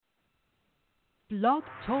Blog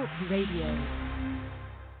Talk Radio.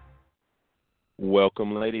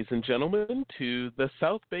 Welcome, ladies and gentlemen, to the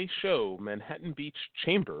South Bay Show, Manhattan Beach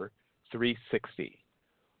Chamber 360,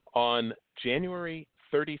 on January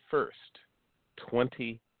 31st,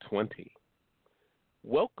 2020.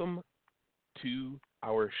 Welcome to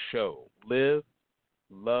our show. Live,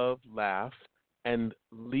 love, laugh, and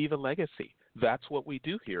leave a legacy. That's what we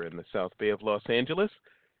do here in the South Bay of Los Angeles,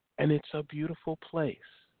 and it's a beautiful place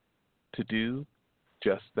to do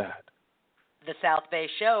just that. The South Bay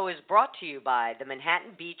Show is brought to you by the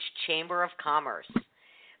Manhattan Beach Chamber of Commerce.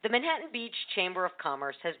 The Manhattan Beach Chamber of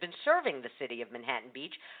Commerce has been serving the city of Manhattan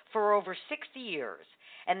Beach for over 60 years,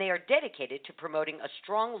 and they are dedicated to promoting a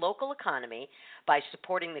strong local economy by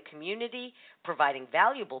supporting the community, providing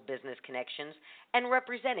valuable business connections, and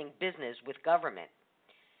representing business with government.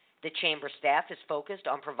 The Chamber staff is focused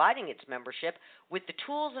on providing its membership with the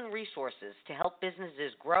tools and resources to help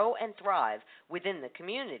businesses grow and thrive within the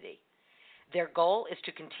community. Their goal is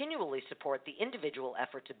to continually support the individual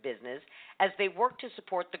efforts of business as they work to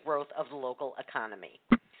support the growth of the local economy.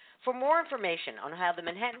 For more information on how the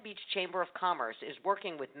Manhattan Beach Chamber of Commerce is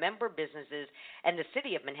working with member businesses and the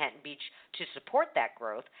city of Manhattan Beach to support that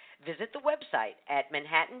growth, visit the website at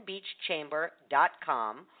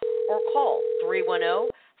manhattanbeachchamber.com or call 310-545-5313.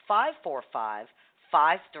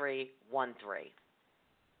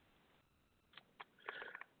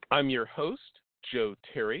 I'm your host, Joe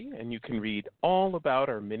Terry, and you can read all about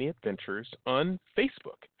our many adventures on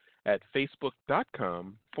Facebook at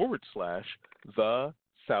facebook.com/The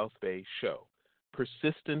South Bay Show.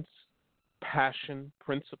 Persistence, passion,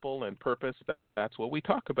 principle, and purpose, that's what we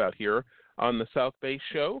talk about here on the South Bay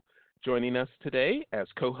Show. Joining us today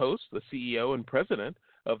as co-host, the CEO and president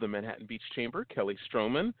of the Manhattan Beach Chamber, Kelly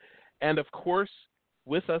Stroman, and of course,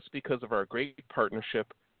 with us because of our great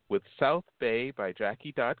partnership with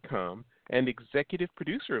SouthBayByJackie.com and executive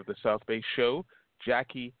producer of the South Bay Show,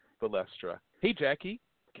 Jackie Balestra. Hey, Jackie,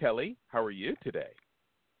 Kelly, how are you today?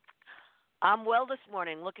 I'm well this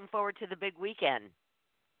morning. Looking forward to the big weekend.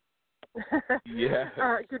 Yeah.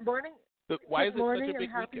 Good morning. Why Good is morning it such a big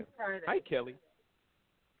and happy weekend? Friday. Hi, Kelly.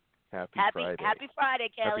 Happy Friday. Happy Friday,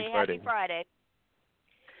 Kelly. Happy Friday.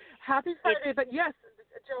 Happy Friday. But yes,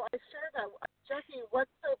 Joe, I share that. Jackie,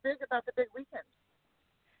 what's so big about the big weekend?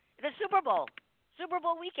 The Super Bowl. Super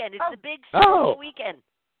Bowl weekend. It's the big Oh. Super Bowl weekend.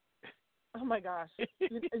 Oh my gosh.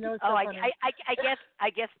 You know, it's so Oh, funny. I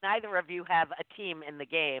guess neither of you have a team in the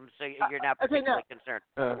game, so you're not particularly concerned.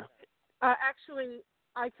 Actually,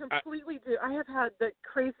 I completely do. I have had the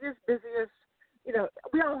craziest, busiest,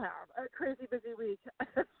 we all have a crazy busy week.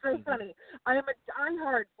 It's so funny. I am a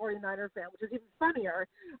diehard 49er fan, which is even funnier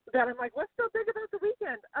that I'm like, what's so big about the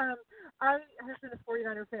weekend? I have been a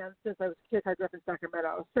 49er fan since I was a kid. I grew up in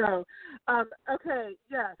Sacramento. So, okay,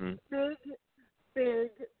 yes,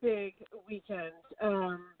 big weekend.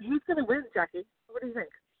 Who's going to win, Jackie? What do you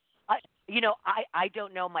think? I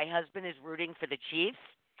don't know. My husband is rooting for the Chiefs.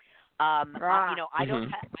 I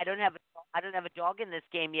don't have a dog in this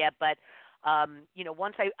game yet, but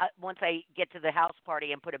once I get to the house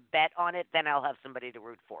party and put a bet on it, then I'll have somebody to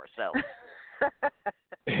root for. So.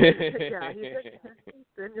 Yeah,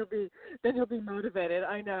 then you'll be motivated.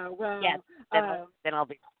 I know. Well, yeah, then I'll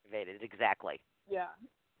be motivated. Exactly. Yeah.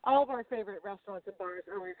 All of our favorite restaurants and bars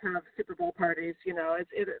always have Super Bowl parties. The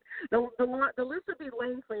list would be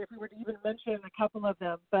lengthy if we were to even mention a couple of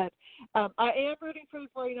them. But I am rooting for the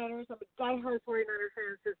 49ers. I'm a diehard 49er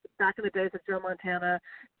fan since back in the days of Joe Montana,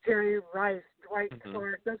 Jerry Rice, Dwight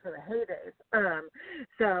Clark. Those were the heydays.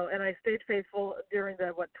 And I stayed faithful during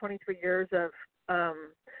the 23 years of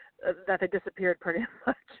that they disappeared pretty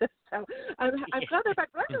much. So I'm glad they're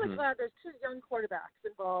back. But I'm really glad there's two young quarterbacks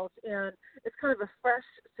involved, and it's kind of a fresh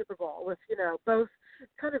Super Bowl with both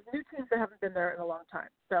kind of new teams that haven't been there in a long time.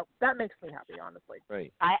 So that makes me happy, honestly.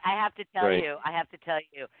 Right. I have to tell you,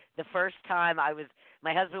 the first time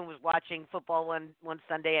my husband was watching football one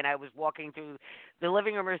Sunday, and I was walking through the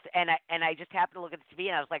living room, and I just happened to look at the TV,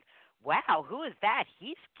 and I was like, wow, who is that?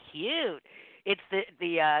 He's cute. It's the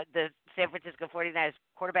San Francisco 49ers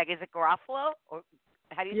quarterback. Is it Garofalo? Or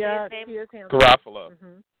how do you say his name? He is Garofalo.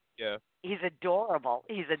 Mm-hmm. Yeah. He's adorable.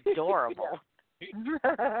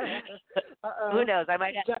 Who knows? I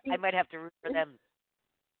might have to root for them.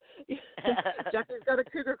 Jackie's got a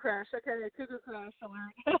cougar crash. Okay, a cougar crash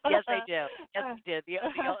alert. Yes, I do. Yes, I do. The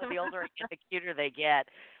older I get, the cuter they get.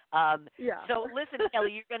 Yeah. So listen,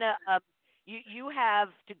 Kelly, you're gonna you have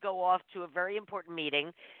to go off to a very important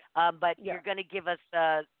meeting, but you're going to give us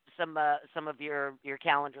some of your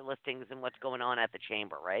calendar listings and what's going on at the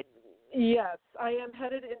chamber, right? Yes, I am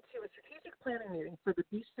headed into a strategic planning meeting for the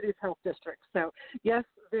Beach Cities Health District. So, yes,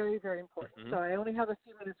 very, very important. So I only have a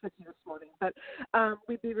few minutes with you this morning. But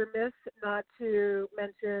we'd be remiss not to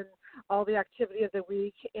mention all the activity of the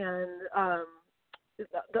week and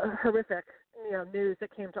the horrific news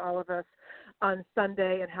that came to all of us on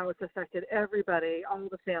Sunday and how it's affected everybody, all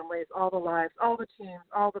the families, all the lives, all the teams,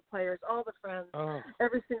 all the players, all the friends,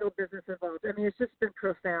 every single business involved. I mean, it's just been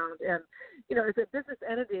profound. And, as a business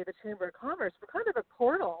entity, the Chamber of Commerce, we're kind of a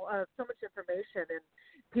portal of so much information. And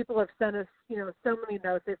people have sent us, so many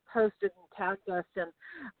notes. They've posted and tagged us. And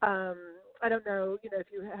I don't know, if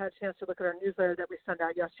you had a chance to look at our newsletter that we sent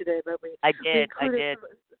out yesterday, but we included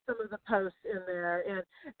some of the posts in there, and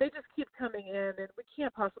they just keep coming in, and we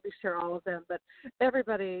can't possibly share all of them, but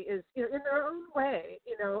everybody is, in their own way,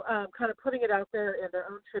 kind of putting it out there in their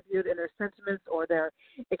own tribute, in their sentiments or their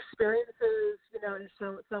experiences, in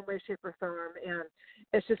some way, shape, or form, and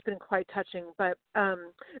it's just been quite touching. But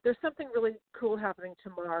there's something really cool happening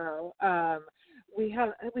tomorrow. We've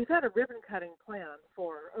had a ribbon cutting plan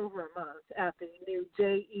for over a month at the new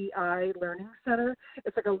JEI Learning Center.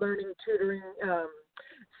 It's like a learning tutoring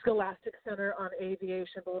scholastic center on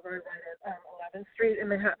Aviation Boulevard right at 11th Street in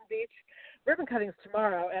Manhattan Beach. Ribbon cutting is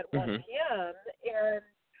tomorrow at 1 p.m.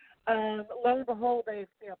 And lo and behold, they've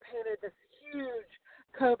painted this huge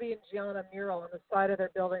Kobe and Gianna mural on the side of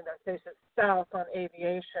their building that faces south on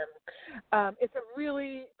Aviation. It's a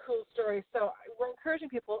really cool story. So we're encouraging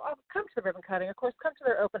people, come to the ribbon cutting. Of course, come to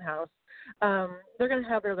their open house. They're going to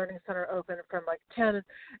have their learning center open from like 10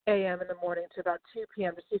 a.m. in the morning to about 2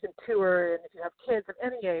 p.m. just so you can tour. And if you have kids of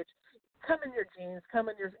any age, come in your jeans, come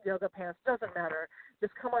in your yoga pants, doesn't matter.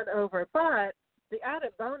 Just come on over. But the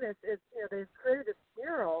added bonus is, they've created this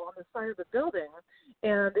mural on the side of the building,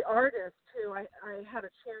 and the artist, who I had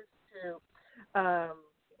a chance to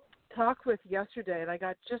talk with yesterday, and I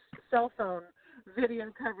got just cell phone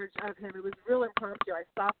video coverage of him. It was real impromptu. I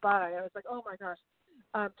stopped by. I was like, oh, my gosh.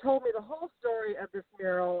 Told me the whole story of this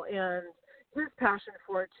mural and his passion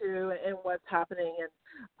for it, too, and what's happening.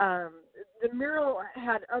 And the mural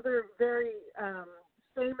had other very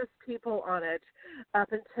famous people on it up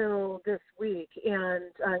until this week,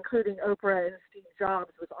 and including Oprah and Steve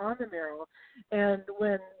Jobs was on the mural. And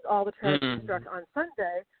when all the tragedy struck on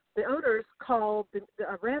Sunday, the owners called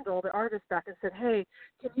Randall, the artist, back and said, hey,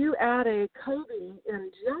 can you add a Kobe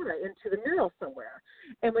and Gianna into the mural somewhere?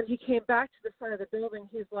 And when he came back to the side of the building,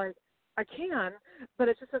 he's like, I can, but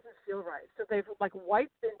it just doesn't feel right. So they've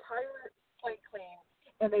wiped the entire slate clean,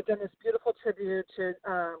 and they've done this beautiful tribute to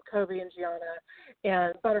Kobe and Gianna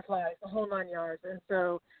and butterflies, the whole 9 yards. And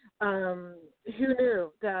so who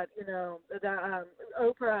knew that, that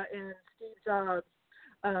Oprah and Steve Jobs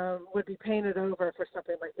would be painted over for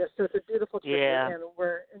something like this. So it's a beautiful tribute, and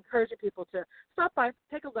we're encouraging people to stop by,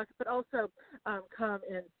 take a look, but also come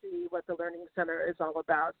and see what the Learning Center is all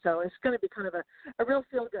about. So it's going to be kind of a real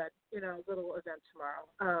feel-good, little event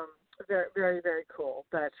tomorrow. Very, very, very cool.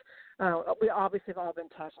 But we obviously have all been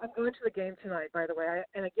touched. I'm going to the game tonight, by the way.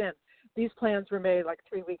 And again, these plans were made like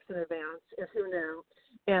 3 weeks in advance, if who knew.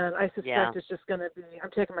 And I suspect it's just going to be,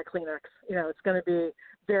 I'm taking my Kleenex, it's going to be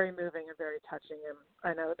very moving and very touching. And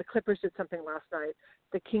I know the Clippers did something last night.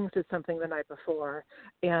 The Kings did something the night before.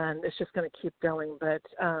 And it's just going to keep going. But,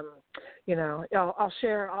 I'll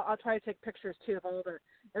share, I'll try to take pictures, too, of all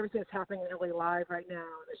everything that's happening in LA Live right now.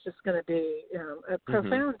 It's just going to be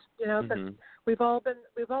profound, but we've all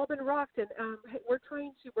been rocked. And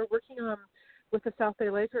we're working on, with the South Bay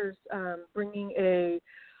Lakers, bringing a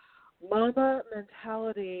Mamba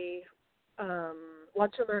mentality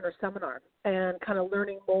lunch and learn or seminar, and kind of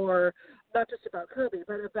learning more, not just about Kobe,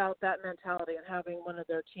 but about that mentality, and having one of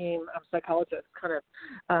their team psychologists kind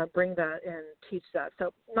of bring that and teach that.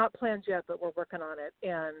 So not planned yet, but we're working on it.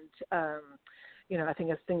 And, I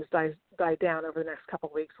think as things die down over the next couple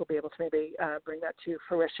of weeks, we'll be able to maybe bring that to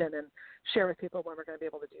fruition and share with people when we're going to be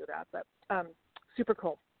able to do that. But super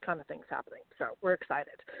cool kind of things happening. So we're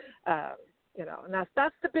excited. And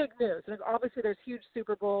that's the big news. And obviously there's huge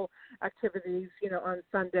Super Bowl activities, on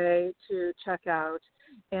Sunday to check out.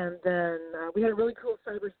 And then we had a really cool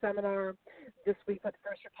cyber seminar this week at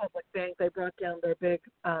First Republic Bank. They brought down their big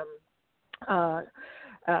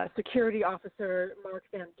security officer, Mark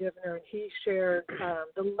Van Divner, and he shared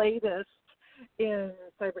the latest in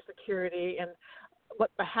cybersecurity and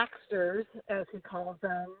what the hacksters, as he calls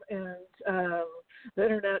them, and the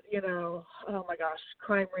internet, oh my gosh,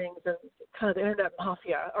 crime rings and kind of the internet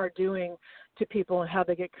mafia are doing to people and how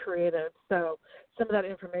they get creative. So some of that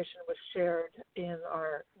information was shared in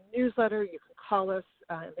our newsletter. You can call us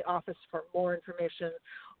in the office for more information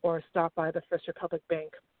or stop by the First Republic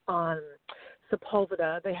Bank on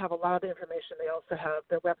Sepulveda. They have a lot of the information. They also have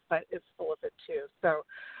their website is full of it too. So,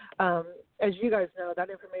 as you guys know, that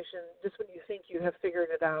information, just when you think you have figured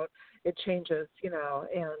it out, it changes, and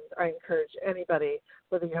I encourage anybody,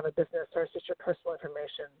 whether you have a business or it's just your personal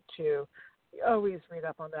information, to always read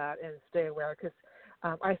up on that and stay aware, because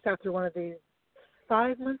I sat through one of these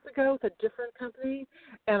 5 months ago with a different company,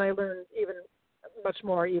 and I learned even much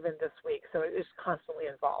more even this week. So it's constantly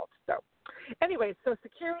involved. So anyway, so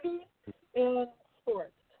security and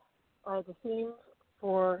sports are the themes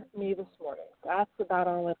for me this morning. That's about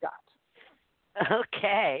all I've got.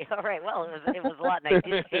 Okay. All right. Well, it was a lot, and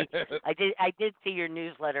I did see your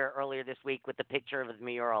newsletter earlier this week with the picture of the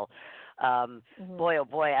mural. Boy, oh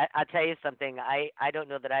boy, I'll tell you something. I don't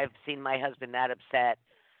know that I've seen my husband that upset.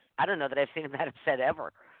 I don't know that I've seen him that upset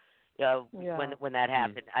ever. When that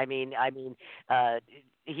happened. I mean,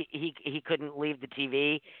 he couldn't leave the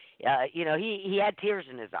TV. He had tears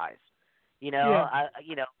in his eyes. It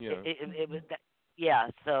was.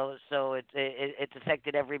 So it's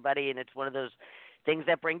affected everybody, and it's one of those things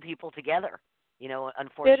that bring people together.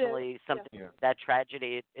 Unfortunately, something that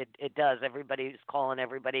tragedy it does. Everybody's calling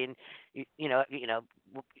everybody, and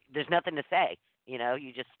there's nothing to say. You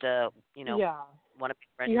just want to be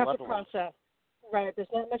friends. You have to process, ones. Right?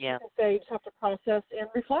 There's not much you can say. You just have to process and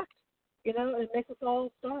reflect. It makes us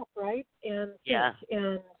all stop, right? And think.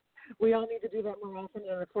 And we all need to do that more often,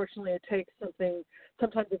 and unfortunately, it takes something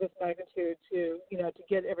sometimes of this magnitude to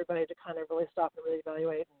get everybody to kind of really stop and really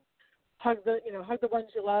evaluate and hug the ones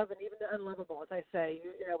you love, and even the unlovable. As I say,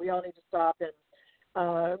 we all need to stop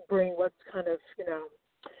and bring what's kind of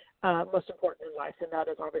most important in life, and that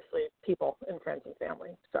is obviously people and friends and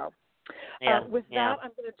family. So. With that,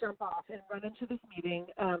 I'm going to jump off and run into this meeting.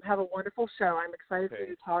 Have a wonderful show. I'm excited for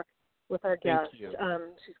you to talk with our guest.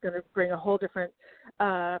 She's going to bring a whole different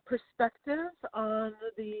perspective on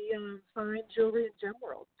the fine jewelry and gem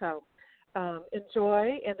world. So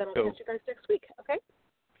enjoy, and then I'll catch you guys next week. Okay?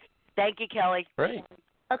 Thank you, Kelly. Great.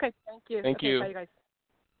 Okay. Thank you. Thank you. Bye, you guys.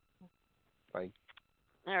 Bye.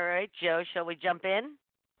 All right, Joe. Shall we jump in?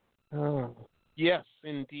 Yes,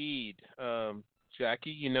 indeed.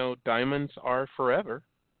 Jackie, diamonds are forever.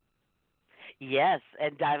 Yes,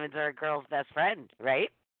 and diamonds are a girl's best friend, right?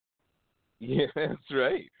 Yeah, that's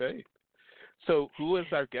right. So who is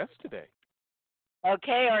our guest today?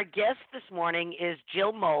 Okay, our guest this morning is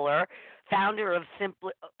Jill Moeller, founder of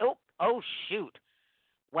Simply... Oh, shoot.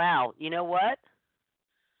 Wow, you know what?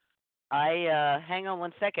 Hang on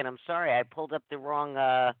one second. I'm sorry. I pulled up the wrong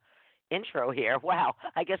intro here. Wow,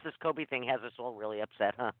 I guess this Kobe thing has us all really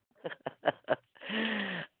upset, huh?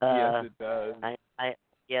 Yes, it does.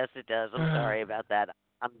 Yes, it does. I'm sorry about that.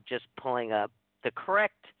 I'm just pulling up the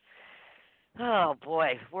correct. Oh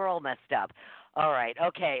boy, we're all messed up. All right,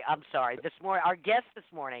 okay. I'm sorry. Our guest this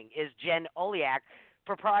morning is Jen Oliak,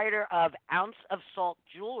 proprietor of Ounce of Salt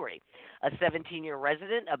Jewelry, a 17-year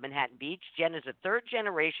resident of Manhattan Beach. Jen is a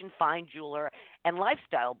third-generation fine jeweler and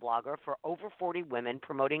lifestyle blogger for over 40 women,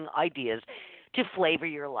 promoting ideas to flavor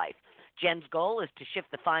your life. Jen's goal is to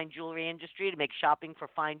shift the fine jewelry industry to make shopping for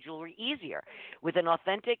fine jewelry easier. With an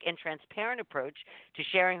authentic and transparent approach to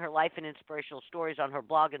sharing her life and inspirational stories on her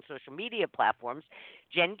blog and social media platforms,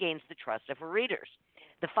 Jen gains the trust of her readers.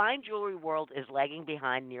 The fine jewelry world is lagging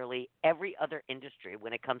behind nearly every other industry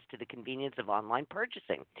when it comes to the convenience of online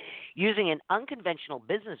purchasing. Using an unconventional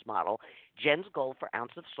business model, Jen's goal for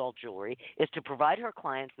Ounce of Salt Jewelry is to provide her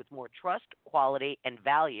clients with more trust, quality, and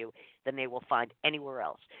value than they will find anywhere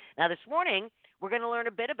else. Now, this morning, we're going to learn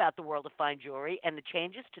a bit about the world of fine jewelry and the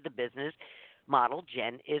changes to the business model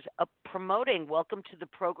Jen is promoting. Welcome to the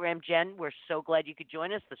program, Jen. We're so glad you could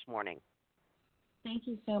join us this morning. Thank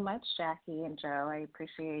you so much, Jackie and Joe. I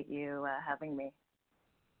appreciate you having me.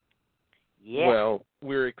 Yeah. Well,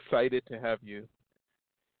 we're excited to have you.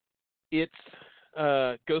 It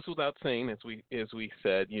goes without saying, as we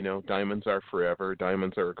said, diamonds are forever.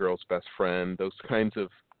 Diamonds are a girl's best friend. Those kinds of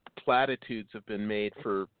platitudes have been made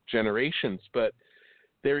for generations. But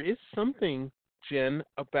there is something, Jen,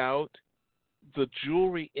 about the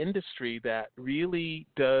jewelry industry that really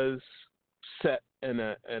does set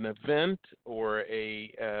an event or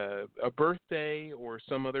a birthday or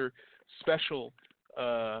some other special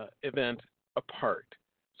event apart.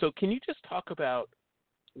 So can you just talk about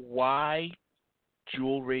why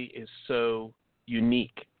jewelry is so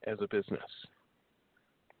unique as a business?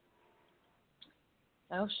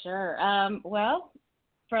 Oh, sure. Well,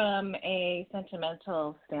 from a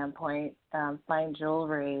sentimental standpoint, fine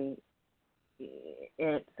jewelry,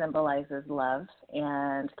 it symbolizes love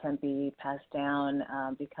and can be passed down,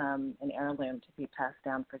 become an heirloom to be passed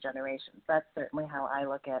down for generations. That's certainly how I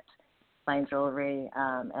look at fine jewelry,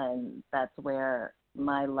 and that's where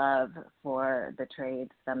my love for the trade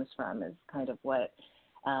stems from, is kind of what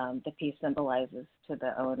the piece symbolizes to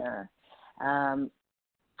the owner.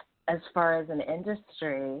 As far as an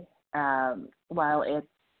industry, while it's,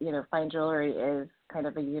 fine jewelry is kind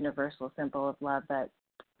of a universal symbol of love that,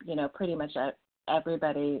 pretty much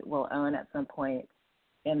everybody will own at some point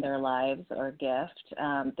in their lives or gift.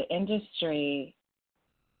 The industry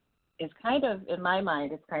is kind of, in my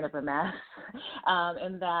mind, it's kind of a mess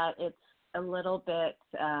in that it's a little bit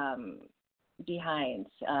behind.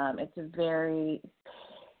 It's very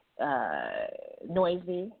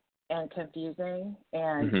noisy and confusing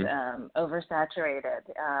and oversaturated.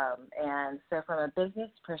 And so from a business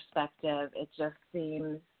perspective, it just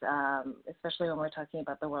seems, especially when we're talking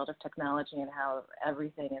about the world of technology and how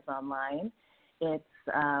everything is online, it's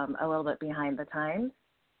a little bit behind the times.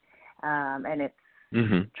 And it's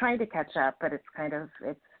trying to catch up, but it's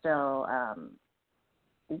still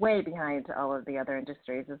way behind all of the other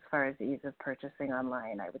industries as far as ease of purchasing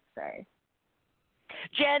online, I would say.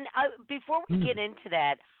 Jen, before we get into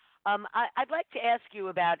that, I'd like to ask you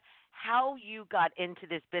about how you got into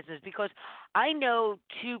this business, because I know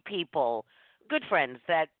two people, good friends,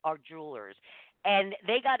 that are jewelers, and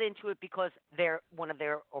they got into it because one of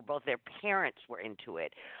their or both their parents were into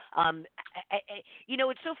it.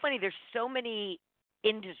 It's so funny. There's so many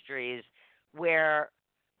industries where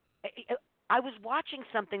I was watching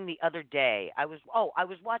something the other day. I was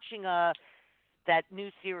watching that new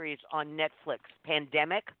series on Netflix,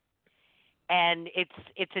 Pandemic, and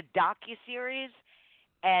it's a docuseries,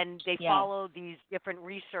 and they follow these different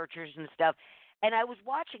researchers and stuff. And I was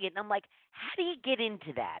watching it, and I'm like, how do you get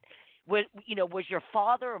into that? Was your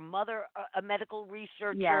father or mother a medical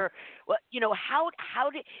researcher? Yeah. Well, how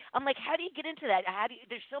do you get into that?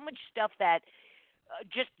 There's so much stuff that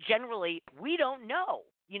just generally we don't know.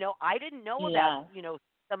 I didn't know about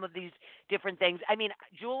some of these different things. I mean,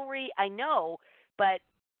 jewelry I know, but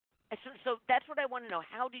so that's what I want to know.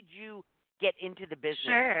 How did you get into the business?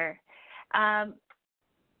 Sure.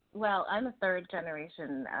 Well, I'm a third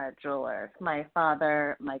generation jeweler. My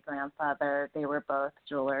father, my grandfather, they were both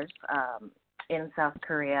jewelers in South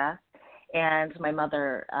Korea, and my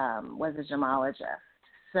mother was a gemologist.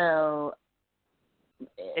 So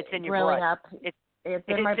it's in your growing blood. up, it's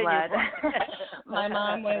in my blood. My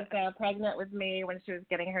mom was pregnant with me when she was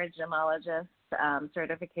getting her gemologist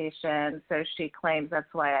certification, so she claims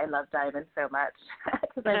that's why I love diamonds so much,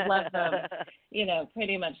 because I've loved them,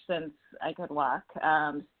 pretty much since I could walk.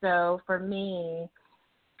 So for me,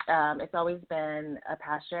 it's always been a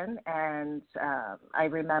passion, and I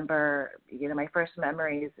remember, my first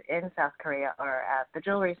memories in South Korea are at the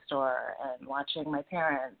jewelry store and watching my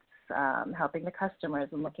parents helping the customers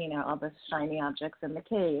and looking at all the shiny objects in the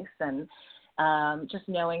case, and just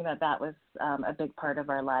knowing that was a big part of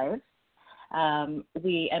our lives.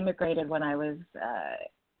 We emigrated when I was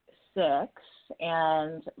 6,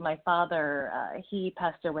 and my father, he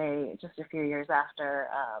passed away just a few years after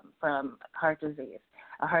from heart disease,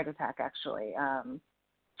 a heart attack actually.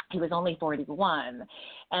 He was only 41.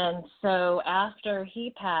 And so after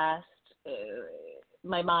he passed,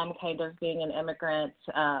 my mom, kind of being an immigrant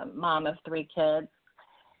mom of 3 kids,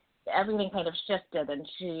 everything kind of shifted, and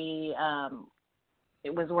she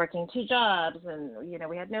was working 2 jobs, and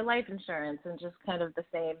we had no life insurance, and just kind of the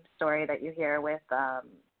same story that you hear with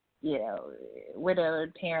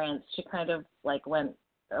widowed parents. She kind of went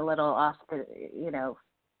a little off the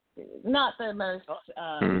not the most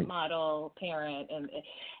model parent,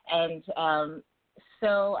 and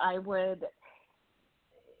so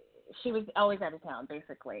she was always out of town,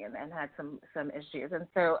 basically, and had some issues. And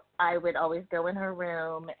so I would always go in her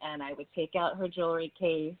room, and I would take out her jewelry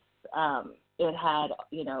case. It had,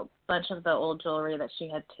 a bunch of the old jewelry that she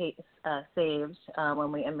had saved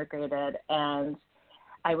when we immigrated. And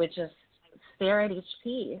I would just stare at each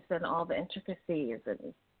piece and all the intricacies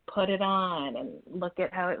and put it on and look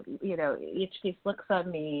at how, each piece looks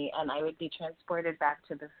on me. And I would be transported back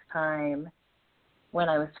to this time when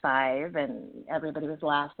I was 5 and everybody was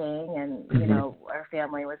laughing and, our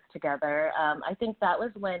family was together. I think that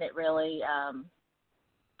was when it really,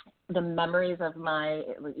 the memories of my,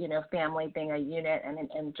 family being a unit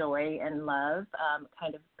and joy and love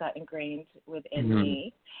kind of got ingrained within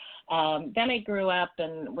me. Then I grew up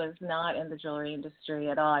and was not in the jewelry industry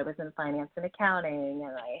at all. I was in finance and accounting,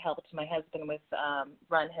 and I helped my husband with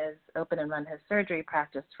open and run his surgery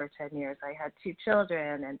practice for 10 years. I had 2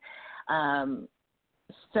 children, and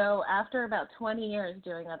so after about 20 years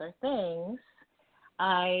doing other things,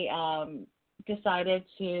 I decided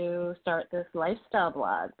to start this lifestyle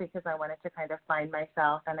blog because I wanted to kind of find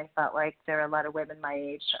myself, and I felt like there are a lot of women my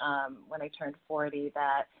age when I turned 40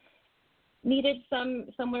 that needed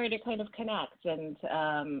somewhere to kind of connect, and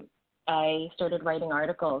I started writing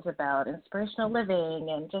articles about inspirational living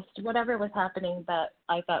and just whatever was happening that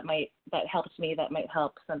I thought that helped me, that might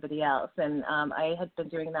help somebody else. And I had been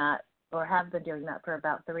doing that, or have been doing that, for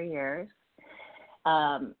about 3 years.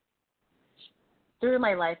 Through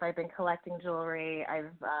my life, I've been collecting jewelry. I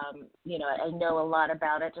know a lot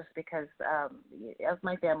about it just because of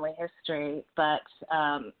my family history. But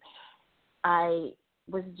I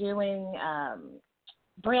was doing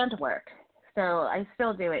brand work. So I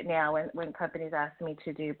still do it now when companies ask me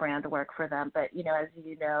to do brand work for them. But, as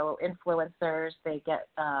you know, influencers, they get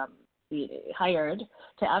hired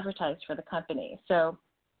to advertise for the company. So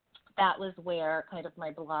that was where kind of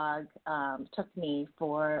my blog took me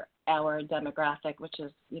for our demographic, which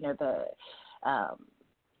is, the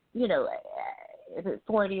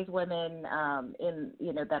 40s women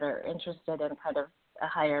that are interested in kind of a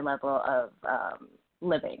higher level of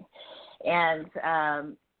living. And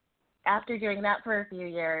after doing that for a few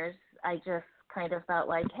years, I just kind of felt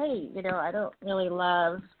like, hey, I don't really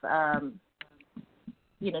love,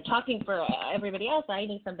 talking for everybody else. I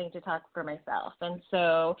need something to talk for myself. And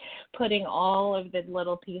so putting all of the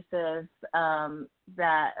little pieces of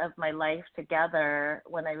my life together,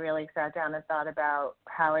 when I really sat down and thought about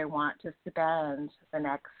how I want to spend the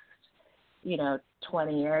next,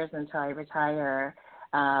 20 years until I retire,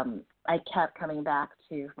 I kept coming back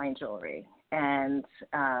to fine jewelry and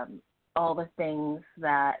all the things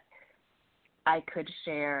that I could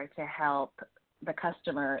share to help the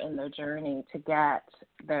customer in their journey to get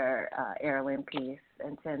their heirloom piece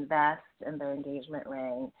and to invest in their engagement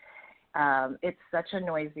ring. It's such a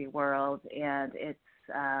noisy world, and it's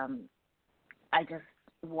I just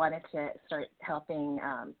wanted to start helping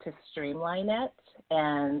to streamline it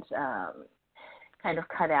and kind of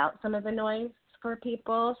cut out some of the noise for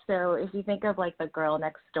people. So if you think of like the girl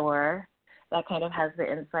next door that kind of has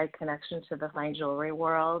the inside connection to the fine jewelry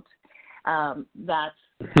world, that's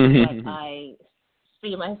what I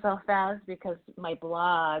see myself as, because my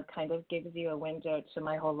blog kind of gives you a window to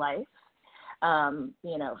my whole life. From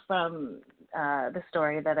the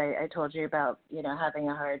story that I told you about, having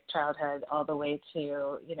a hard childhood, all the way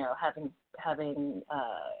to, having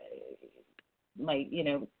my,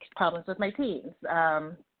 problems with my teens.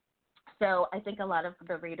 So I think a lot of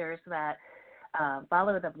the readers that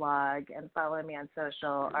follow the blog and follow me on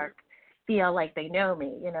social feel like they know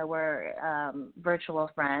me. We're virtual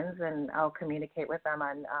friends, and I'll communicate with them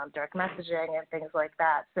on direct messaging and things like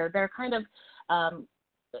that. So they're kind of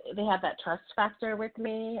they have that trust factor with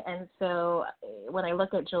me. And so when I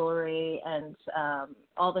look at jewelry and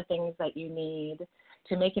all the things that you need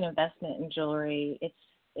to make an investment in jewelry,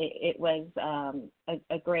 it was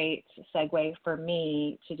a great segue for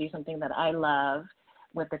me to do something that I love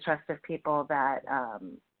with the trust of people that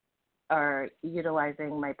are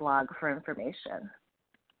utilizing my blog for information.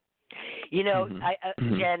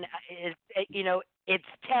 Jen, it's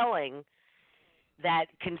telling that,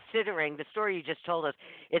 considering the story you just told us,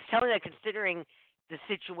 it's telling that considering the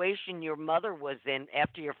situation your mother was in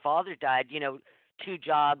after your father died, 2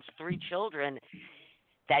 jobs, 3 children,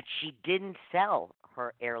 that she didn't sell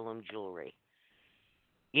her heirloom jewelry.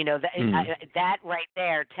 That right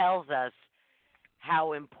there tells us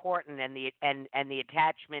how important and the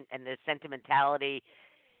attachment and the sentimentality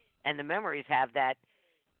and the memories have, that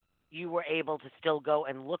you were able to still go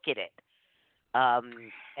and look at it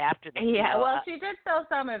after the. Yeah, well, she did sell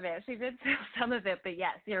some of it. But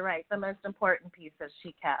yes, you're right. The most important pieces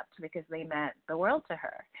she kept because they meant the world to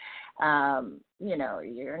her.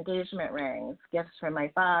 Your engagement rings, gifts from my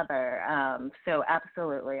father. So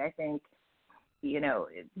absolutely, I think,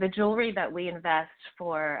 the jewelry that we invest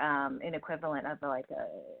for an equivalent of like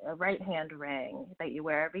a right hand ring that you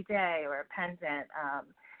wear every day, or a pendant,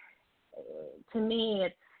 to me,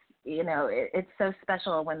 it's so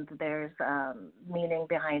special when there's meaning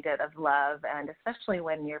behind it of love, and especially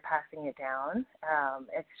when you're passing it down.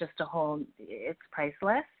 It's just it's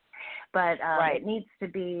priceless. But right. It needs to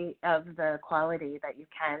be of the quality that you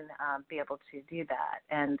can be able to do that.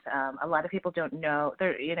 And a lot of people don't know.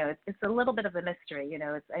 It's a little bit of a mystery.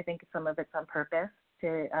 I think some of it's on purpose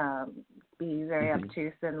to be very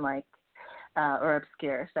obtuse and or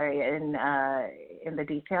obscure, in the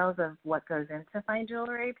details of what goes into fine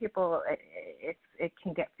jewelry. People, it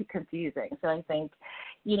can get confusing. So I think,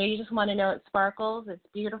 you just want to know it sparkles, it's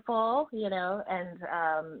beautiful,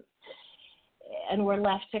 and we're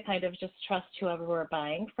left to kind of just trust whoever we're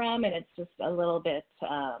buying from, and it's just a little bit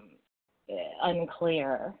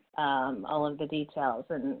unclear all of the details.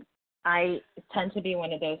 And I tend to be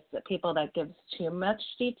one of those people that gives too much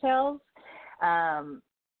details.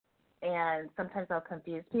 And sometimes I'll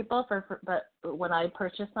confuse people. But when I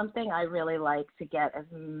purchase something, I really like to get as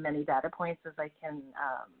many data points as I can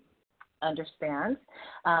understand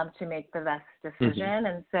to make the best decision. Mm-hmm.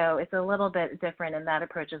 And so it's a little bit different in that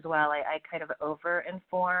approach as well. I kind of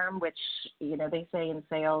over-inform, which, they say in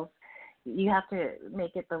sales, you have to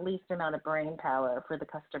make it the least amount of brain power for the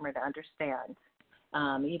customer to understand.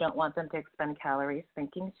 You don't want them to expend calories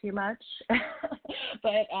thinking too much.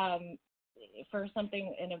 But for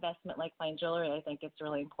something, an investment like fine jewelry, I think it's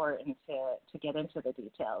really important to get into the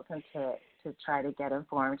details and to try to get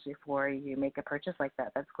informed before you make a purchase like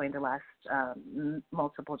that that's going to last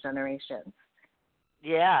multiple generations.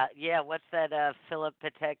 Yeah. What's that Philip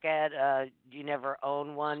Patek ad? You never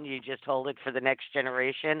own one; you just hold it for the next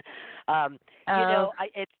generation.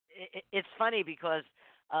 It's funny because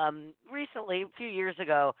recently, a few years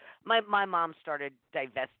ago, my mom started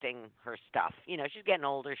divesting her stuff. She's getting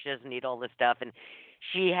older; she doesn't need all this stuff, and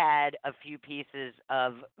she had a few pieces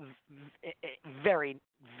of very,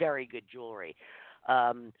 very good jewelry.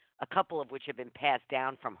 A couple of which have been passed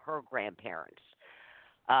down from her grandparents.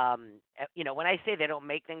 When I say they don't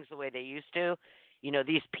make things the way they used to,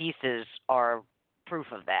 these pieces are proof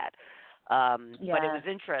of that. But it was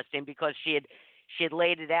interesting because she had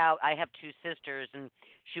laid it out. I have two sisters, and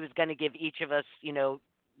she was going to give each of us, a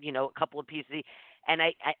couple of pieces. And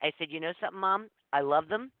I said, something, Mom? I love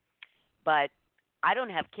them, but I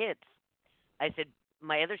don't have kids. I said,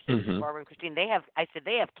 my other sisters, Mm-hmm. Barbara and Christine, they have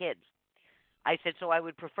kids. I said, so I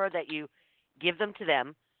would prefer that you give them to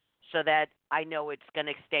them so that I know it's going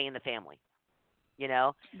to stay in the family.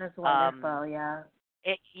 That's wonderful. Yeah.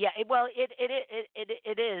 It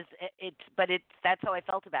is. That's how I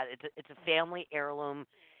felt about it. It's a family heirloom,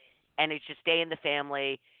 and it should stay in the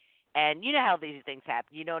family. And you know how these things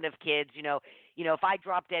happen. You don't have kids. If I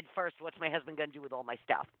drop dead first, what's my husband going to do with all my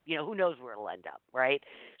stuff? Who knows where it'll end up, right?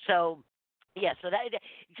 So, yeah. So that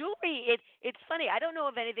jewelry, it's funny. I don't know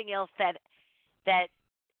of anything else that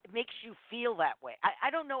makes you feel that way. I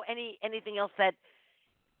don't know anything else that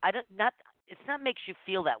it's not makes you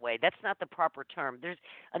feel that way. That's not the proper term. There's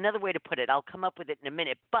another way to put it. I'll come up with it in a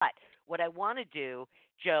minute. But what I want to do,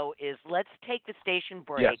 Joe, is let's take the station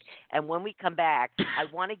break. Yes. And when we come back, I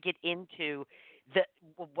want to get into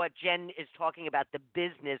what Jen is talking about, the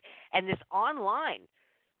business and this online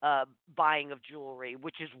buying of jewelry,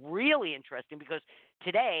 which is really interesting because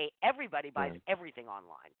today everybody buys everything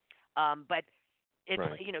online. But it's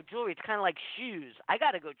jewelry. It's kind of like shoes. I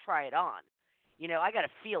got to go try it on. I got to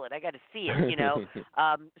feel it. I got to see it.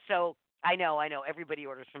 So I know. Everybody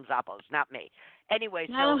orders from Zappos, not me. Anyway,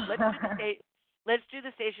 so let's do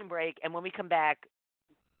the station break, and when we come back,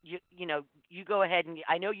 you go ahead and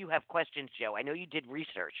I know you have questions, Joe. I know you did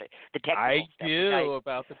research, the technical stuff. I do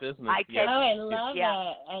about the business. Yes. I love it.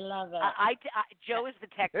 I love it. Joe is the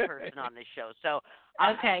tech person on this show, so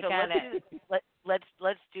okay, got it. Let's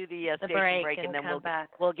do the station break, and then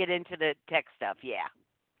we'll get into the tech stuff. Yeah.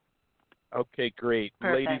 Okay, great.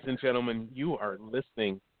 Perfect. Ladies and gentlemen, you are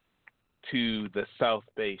listening to the South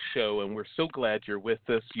Bay Show, and we're so glad you're with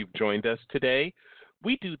us. You've joined us today.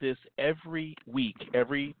 We do this every week,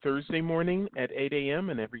 every Thursday morning at 8 a.m.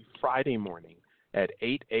 and every Friday morning at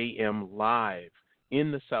 8 a.m. live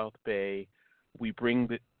in the South Bay. We bring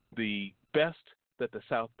the best that the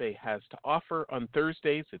South Bay has to offer on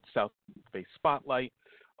Thursdays. It's South Bay Spotlight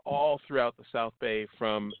all throughout the South Bay,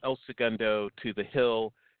 from El Segundo to the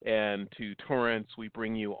Hill and to Torrance. We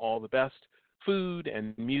bring you all the best food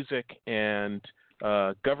and music and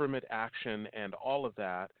government action and all of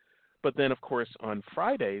that. But then, of course, on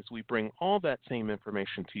Fridays, we bring all that same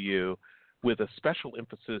information to you with a special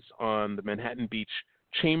emphasis on the Manhattan Beach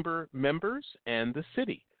Chamber members and the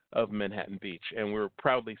city of Manhattan Beach. And we're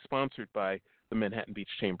proudly sponsored by the Manhattan Beach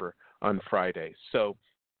Chamber on Fridays. So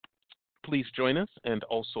please join us, and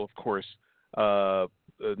also, of course,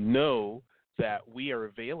 know that we are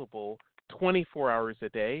available 24 hours a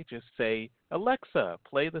day. Just say, Alexa,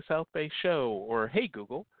 play the South Bay Show, or Hey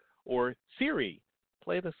Google, or Siri,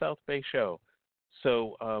 play the South Bay Show.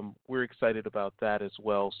 So we're excited about that as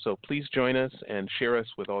well. So please join us and share us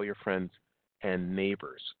with all your friends and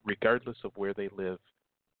neighbors, regardless of where they live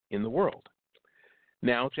in the world.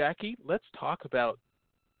 Now, Jackie, let's talk about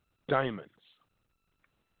diamonds.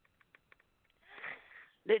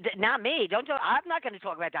 Not me. Don't. I'm not going to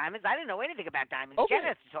talk about diamonds. I didn't know anything about diamonds. Okay. Jen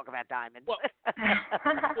has to talk about diamonds. Well,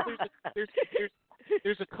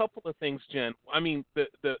 there's a couple of things, Jen. I mean,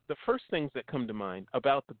 the first things that come to mind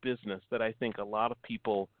about the business that I think a lot of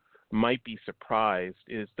people might be surprised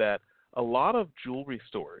is that a lot of jewelry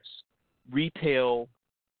stores, retail,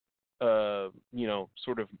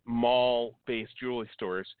 sort of mall-based jewelry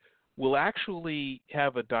stores, will actually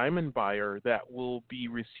have a diamond buyer that will be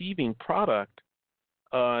receiving product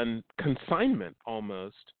on consignment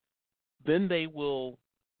almost. Then they will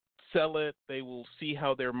sell it, they will see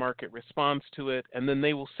how their market responds to it, and then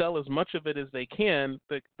they will sell as much of it as they can.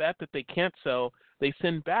 That they can't sell, they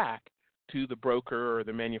send back to the broker or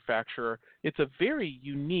the manufacturer. It's a very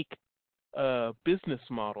unique business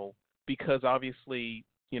model because obviously,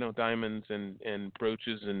 diamonds and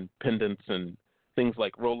brooches and pendants and things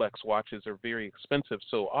like Rolex watches are very expensive.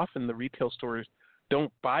 So often the retail stores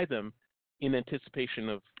don't buy them in anticipation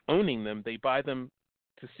of owning them. They buy them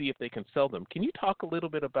to see if they can sell them. Can you talk a little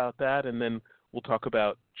bit about that, and then we'll talk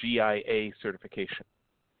about GIA certification?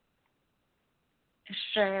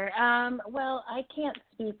 Sure. Well, I can't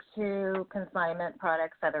speak to consignment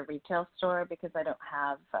products at a retail store because I don't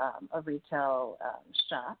have a retail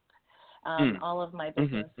shop. All of my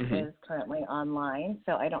business is currently online,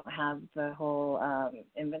 so I don't have the whole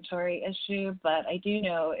inventory issue. But I do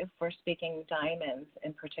know if we're speaking diamonds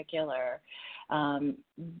in particular,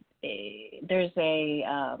 there's a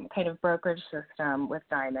kind of brokerage system with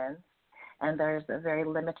diamonds, and there's a very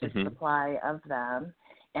limited supply of them.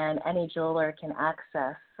 And any jeweler can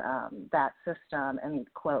access that system and,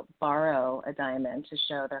 quote, borrow a diamond to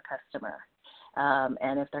show their customer.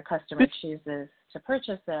 And if their customer chooses to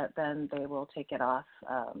purchase it, then they will take it off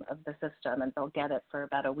of the system, and they'll get it for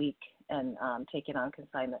about a week and take it on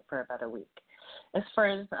consignment for about a week. As far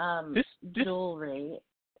as jewelry,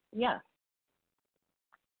 yeah.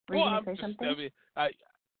 Were you going to say something?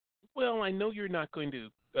 I know you're not going to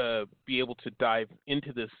be able to dive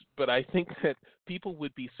into this, but I think that people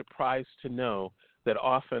would be surprised to know that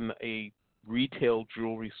often a retail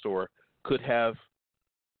jewelry store could have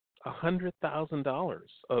 $100,000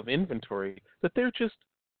 of inventory that they're just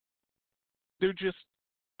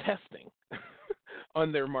testing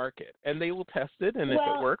on their market, and they will test it, and if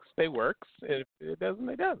it works, they works. If it doesn't,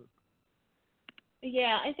 they doesn't.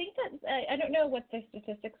 Yeah, I think that I don't know what the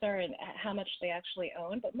statistics are and how much they actually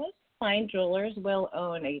own, but most fine jewelers will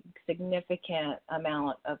own a significant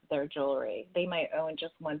amount of their jewelry. They might own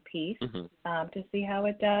just one piece to see how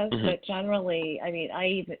it does, but generally, I mean,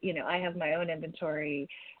 I have my own inventory,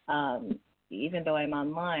 even though I'm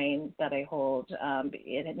online, that I hold.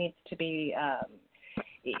 It needs to be.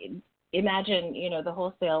 Imagine, the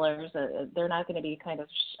wholesalers. They're not going to be kind of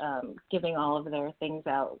giving all of their things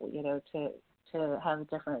out, to have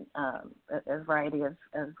different, a variety of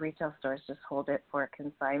retail stores just hold it for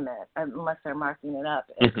consignment unless they're marking it up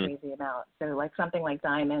a crazy amount. So like something like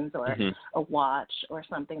diamonds or a watch or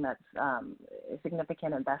something that's a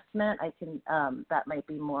significant investment, that might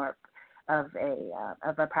be more of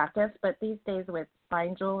a practice. But these days with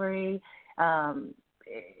fine jewelry,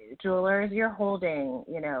 jewelers, you're holding,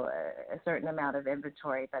 a certain amount of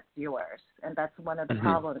inventory that's yours, and that's one of the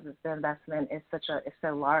problems. Is the investment is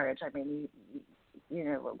so large. I mean,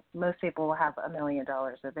 most people will have $1 million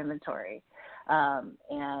of inventory, and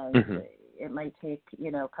it might take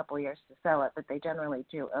a couple years to sell it, but they generally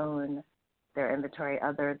do own their inventory,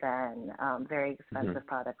 other than very expensive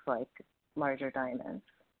products like larger diamonds.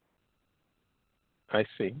 I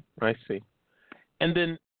see. And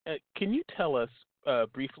then, can you tell us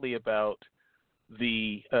briefly about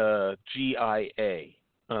the GIA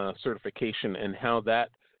certification and how that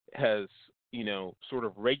has, sort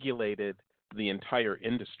of regulated the entire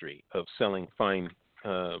industry of selling fine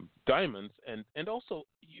diamonds, and also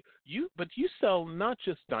but you sell not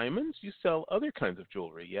just diamonds, you sell other kinds of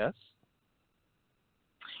jewelry, yes?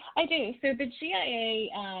 I do. So the GIA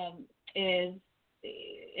is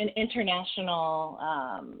an international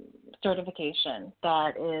certification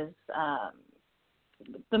that is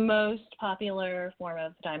the most popular form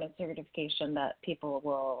of diamond certification that people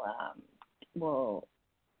will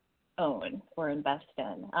own or invest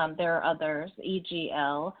in. There are others.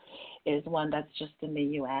 EGL is one that's just in the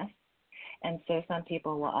U.S., and so some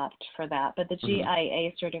people will opt for that. But the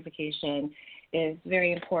GIA certification is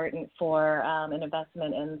very important for an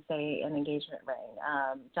investment in, say, an engagement ring.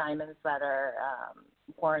 Diamonds that are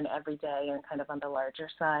worn every day and kind of on the larger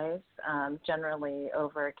size, generally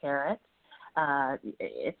over a carat.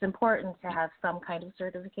 It's important to have some kind of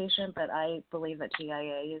certification, but I believe that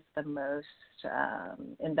GIA is the most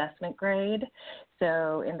investment grade.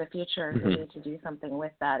 So in the future, if we need to do something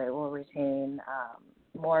with that, it will retain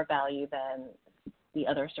more value than the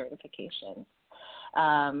other certifications.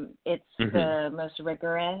 It's the most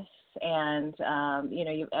rigorous, and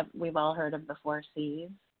we've all heard of the 4 C's: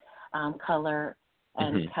 color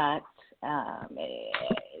and cut.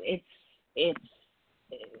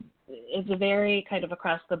 it's a very kind of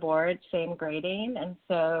across the board, same grading. And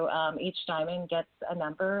so each diamond gets a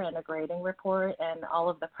number and a grading report, and all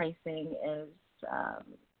of the pricing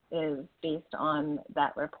is based on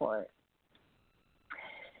that report.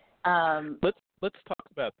 Let's talk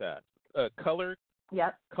about that. Color,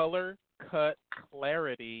 Yep. Color, cut,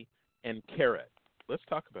 clarity, and carat. Let's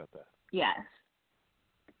talk about that. Yes.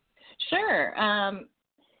 Sure.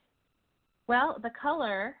 Well, the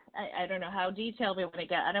color, I don't know how detailed we want to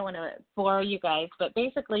get. I don't want to bore you guys, but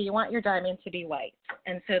basically you want your diamond to be white.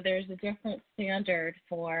 And so there's a different standard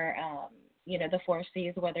for, the 4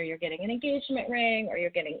 C's, whether you're getting an engagement ring or you're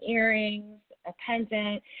getting earrings, a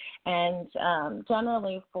pendant. And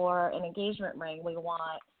generally for an engagement ring, we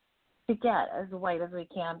want to get as white as we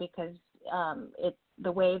can because it's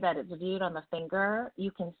the way that it's viewed on the finger, you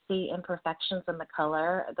can see imperfections in the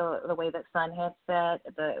color, the way that sun hits it,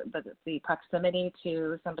 the proximity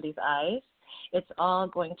to somebody's eyes. It's all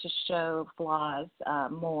going to show flaws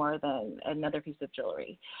more than another piece of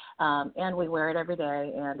jewelry. And we wear it every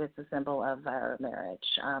day, and it's a symbol of our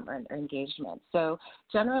marriage or engagement. So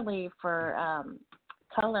generally for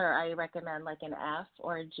color, I recommend like an F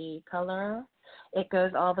or a G color. It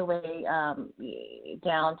goes all the way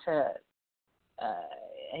down to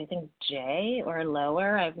I think J or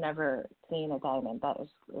lower. I've never seen a diamond that is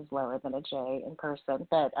lower than a J in person,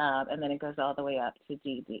 but and then it goes all the way up to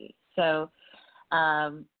DD. So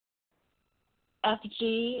FG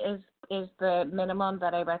is the minimum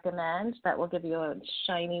that I recommend. That will give you a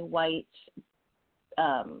shiny white,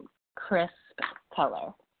 crisp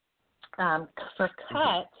color. For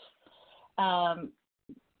cut,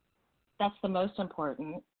 that's the most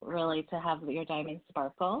important, really, to have your diamond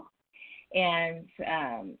sparkle. And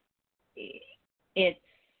it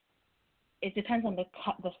depends on the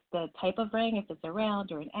type of ring, if it's a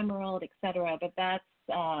round or an emerald, etc. But that's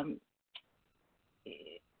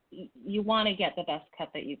you want to get the best cut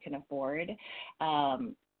that you can afford.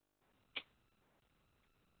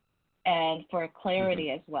 And for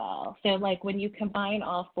clarity as well. So like when you combine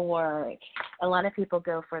all 4, a lot of people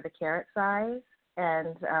go for the carat size.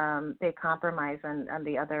 And they compromise on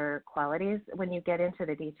the other qualities. When you get into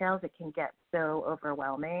the details, it can get so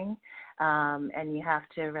overwhelming, and you have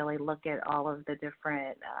to really look at all of the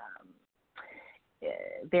different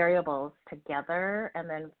variables together. And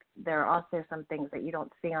then there are also some things that you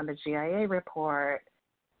don't see on the GIA report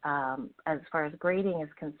as far as grading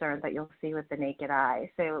is concerned that you'll see with the naked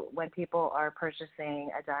eye. So when people are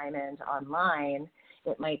purchasing a diamond online,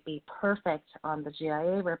 it might be perfect on the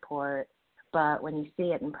GIA report, but when you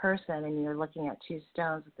see it in person and you're looking at 2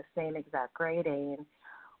 stones with the same exact grading,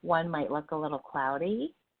 one might look a little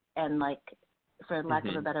cloudy and, like, for lack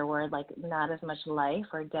of a better word, like not as much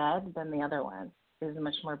life or dead than the other one is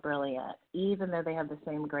much more brilliant, even though they have the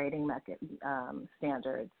same grading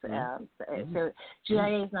standards. So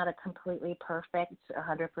GIA is not a completely perfect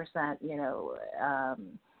 100%,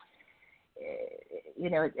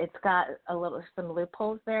 it's got some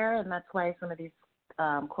loopholes there, and that's why some of these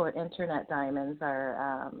quote internet diamonds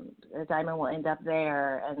are a diamond will end up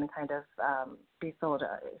there and kind of be sold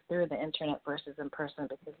through the internet versus in person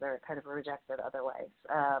because they're kind of rejected otherwise.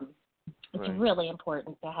 It's really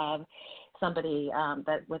important to have somebody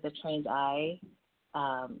that with a trained eye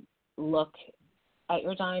look at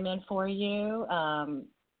your diamond for you.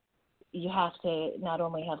 You have to not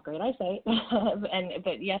only have great eyesight,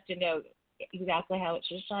 but you have to know exactly how it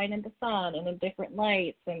should shine in the sun and in different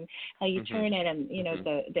lights and how you turn it and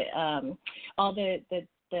all the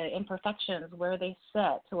imperfections, where they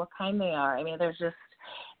sit, to what kind they are. I mean, there's just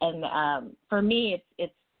for me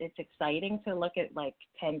it's exciting to look at like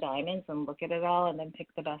 10 diamonds and look at it all and then pick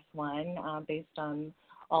the best one based on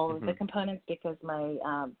all of the components, because my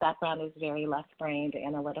background is very left-brained,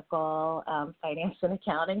 analytical, finance and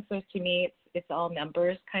accounting. So to me, it's all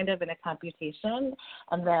numbers kind of in a computation.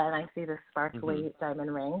 And then I see the sparkly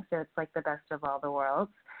diamond ring. So it's like the best of all the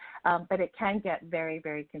worlds. But it can get very,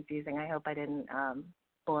 very confusing. I hope I didn't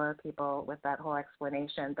bore people with that whole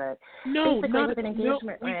explanation. But basically with an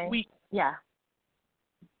engagement ring.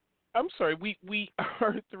 I'm sorry. We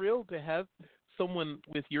are thrilled to have someone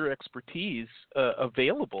with your expertise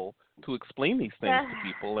available to explain these things to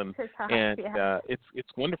people, and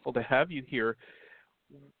it's wonderful to have you here.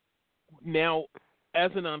 Now,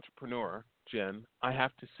 as an entrepreneur, Jen, I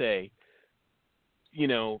have to say,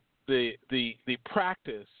 the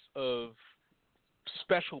practice of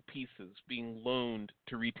special pieces being loaned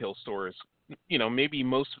to retail stores, maybe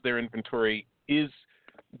most of their inventory is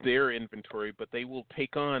their inventory, but they will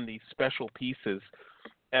take on these special pieces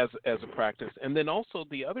as a practice. And then also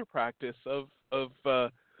the other practice of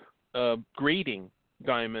grading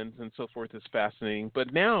diamonds and so forth is fascinating.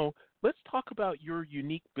 But now let's talk about your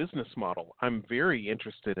unique business model. I'm very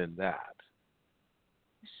interested in that.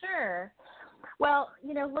 Sure. Well,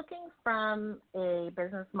 looking from a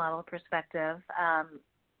business model perspective,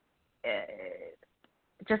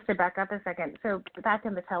 just to back up a second. So back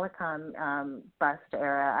in the telecom bust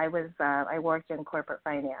era, I worked in corporate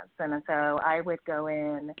finance, and so I would go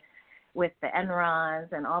in with the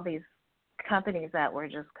Enrons and all these companies that were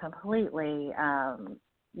just completely,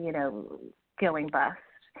 going bust.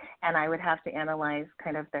 And I would have to analyze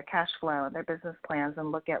kind of their cash flow and their business plans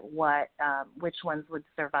and look at which ones would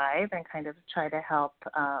survive and kind of try to help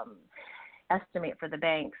estimate for the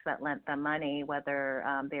banks that lent them money whether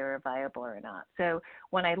they were viable or not. So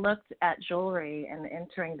when I looked at jewelry and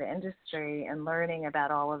entering the industry and learning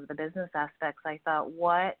about all of the business aspects, I thought,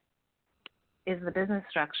 what is the business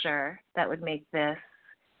structure that would make this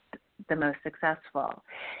the most successful?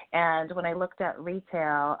 And when I looked at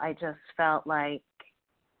retail, I just felt like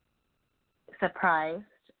surprised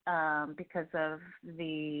because of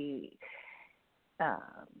the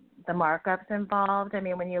markups involved. I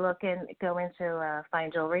mean, when you go into a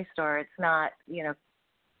fine jewelry store, it's not,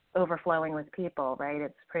 overflowing with people, right?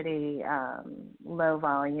 It's pretty low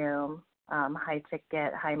volume, high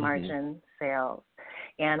ticket, high margin sales.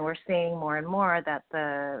 And we're seeing more and more that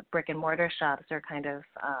the brick and mortar shops are kind of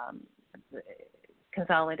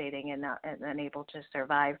consolidating and not unable to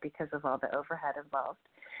survive because of all the overhead involved.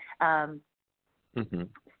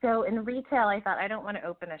 So in retail, I thought, I don't want to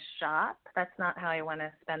open a shop. That's not how I want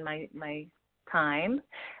to spend my time.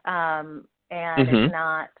 And it's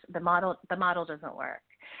not, the model doesn't work.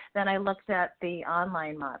 Then I looked at the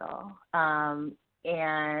online model.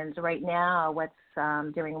 And right now what's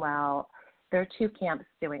doing well, there are two camps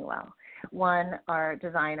doing well. One are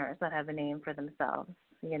designers that have a name for themselves.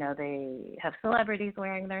 They have celebrities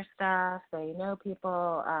wearing their stuff. They know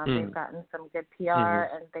people. They've gotten some good PR,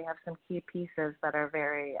 and they have some key pieces that are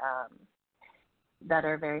very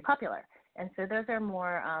popular. And so those are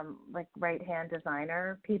more like right-hand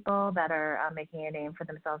designer people that are making a name for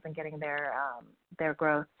themselves and getting their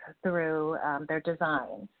growth through their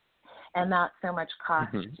designs. And not so much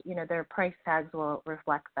cost, their price tags will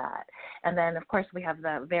reflect that. And then, of course, we have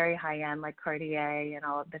the very high end like Cartier and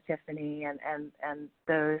all of the Tiffany and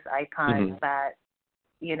those icons that,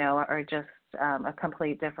 are just a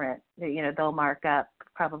complete different, they'll mark up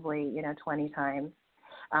probably, 20 times,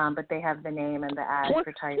 but they have the name and the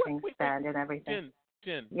advertising spend and everything.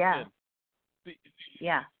 Jen,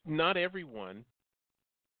 yeah. Not everyone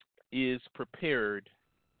is prepared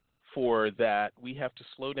for that. We have to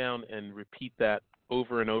slow down and repeat that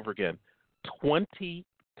over and over again. 20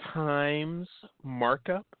 times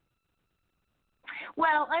markup?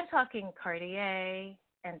 Well, I'm talking Cartier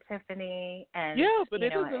and Tiffany and but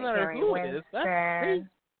it doesn't matter who it is. That's crazy.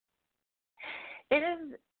 It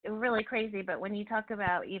is really crazy, but when you talk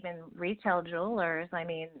about even retail jewelers, I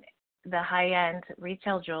mean, the high-end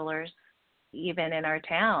retail jewelers, even in our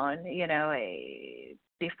town,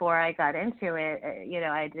 before I got into it,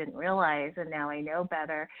 I didn't realize, and now I know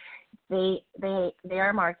better. They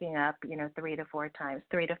are marking up, 3 to 4 times,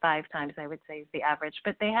 3 to 5 times, I would say is the average.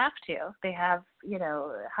 But they have to. They have,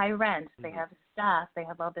 high rent. They have staff. They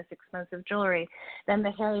have all this expensive jewelry. Then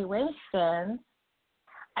the Harry Winstons,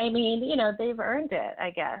 I mean, they've earned it, I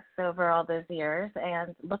guess, over all those years.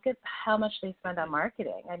 And look at how much they spend on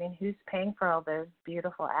marketing. I mean, who's paying for all those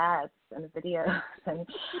beautiful ads and videos and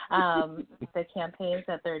the campaigns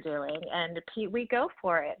that they're doing? And we go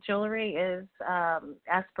for it. Jewelry is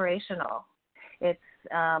aspirational. It's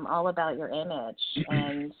all about your image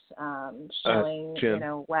and showing,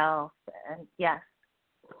 Jen, wealth. And yes.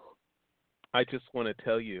 I just want to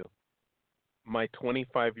tell you, my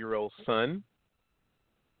 25-year-old son,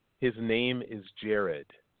 his name is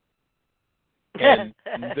Jared, and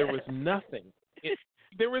there was nothing.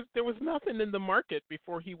 There was nothing in the market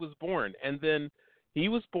before he was born, and then he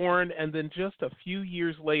was born, and then just a few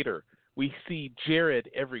years later, we see Jared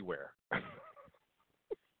everywhere.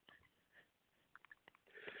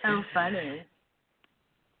 So funny.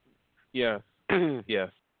 Yes,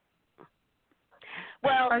 yes.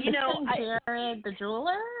 Well, Jared the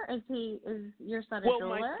jeweler? Is your son a jeweler?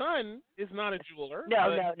 Well, my son is not a jeweler.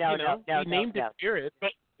 No. We named it Jared. They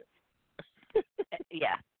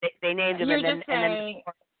named him, You're and just then saying,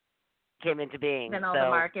 came into being. Then all the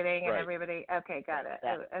marketing and everybody. Okay, got it.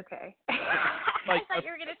 Yeah. Okay. Like I thought you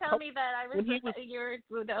were going to tell me that you're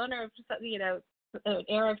the owner of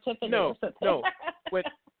heir of Tiffany. No, or something. no.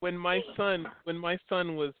 When my son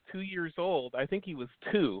was 2 years old, I think he was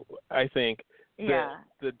 2. I think.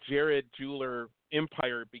 The Jared Jeweler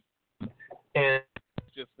empire and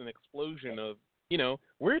just an explosion of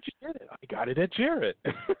where'd you get it? I got it at Jarrett.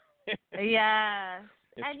 Yeah.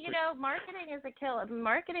 It's And, marketing is a killer.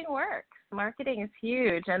 Marketing works. Marketing is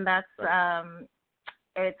huge, and that's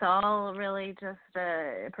it's all really just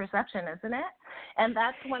perception, isn't it? And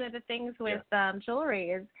that's one of the things with jewelry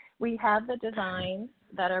is we have the designs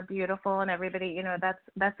that are beautiful, and everybody,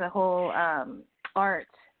 that's a whole art,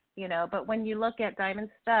 But when you look at diamond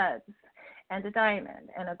studs and a diamond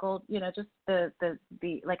and a gold, just the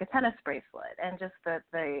like a tennis bracelet and just the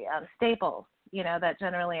staples, that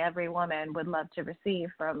generally every woman would love to receive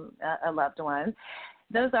from a loved one,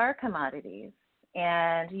 those are commodities,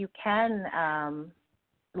 and you can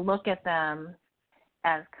look at them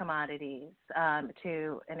as commodities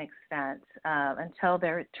to an extent until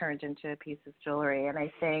they're turned into a piece of jewelry. And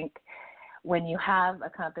I think when you have a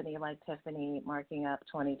company like Tiffany marking up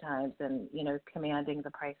 20 times and, commanding the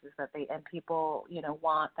prices that and people,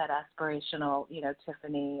 want that aspirational,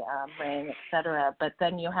 Tiffany ring, et cetera. But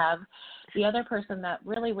then you have the other person that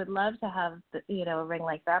really would love to have, a ring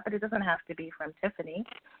like that, but it doesn't have to be from Tiffany.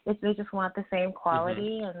 They just want the same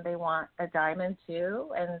quality and they want a diamond too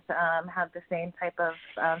and have the same type of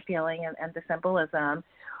feeling and the symbolism.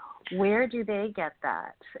 Where do they get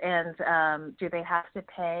that? And do they have to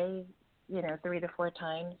pay 3 to 4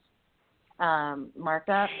 times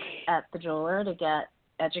markup at the jeweler to get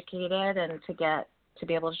educated and to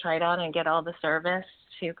be able to try it on and get all the service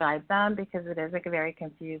to guide them, because it is a very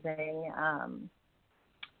confusing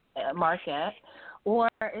market? Or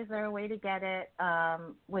is there a way to get it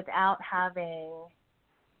without having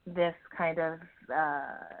this kind of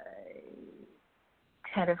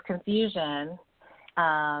confusion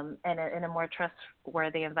and in a more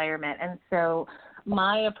trustworthy environment? And so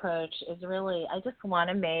my approach is really, I just want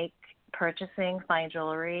to make purchasing fine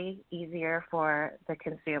jewelry easier for the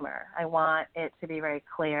consumer. I want it to be very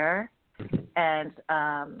clear and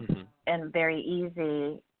very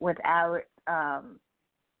easy without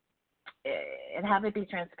and have it be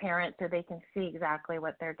transparent so they can see exactly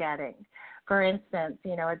what they're getting. For instance,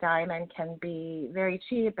 a diamond can be very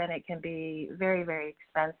cheap and it can be very, very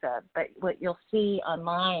expensive. But what you'll see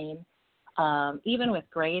online, even with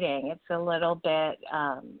grading, it's a little bit,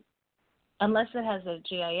 unless it has a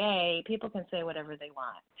GIA, people can say whatever they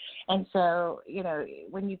want. And so,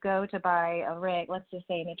 when you go to buy a ring, let's just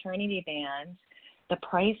say an eternity band, the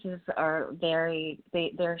prices are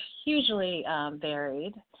they're hugely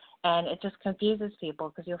varied. And it just confuses people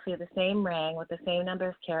because you'll see the same ring with the same number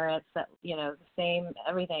of carats, that the same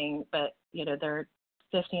everything, but they're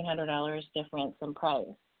 $1,500 difference in price.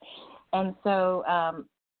 And so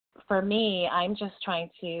for me, I'm just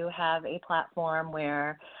trying to have a platform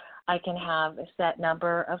where I can have a set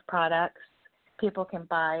number of products people can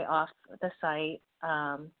buy off the site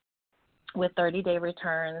with 30-day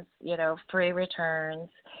returns, free returns,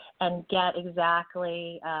 and get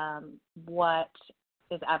exactly what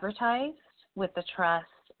is advertised with the trust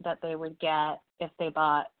that they would get if they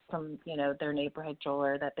bought from, their neighborhood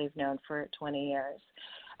jeweler that they've known for 20 years.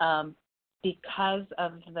 Because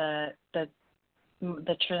of the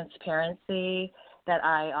transparency that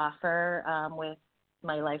I offer with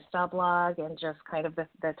my lifestyle blog and just kind of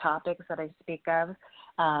the topics that I speak of,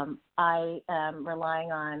 I am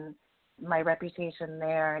relying on my reputation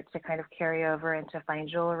there to kind of carry over into fine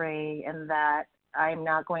jewelry, and that I'm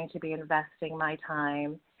not going to be investing my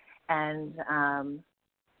time and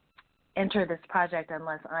enter this project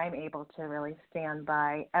unless I'm able to really stand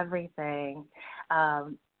by everything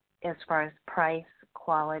as far as price,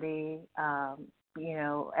 quality,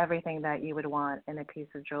 everything that you would want in a piece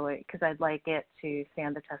of jewelry, because I'd like it to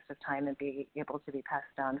stand the test of time and be able to be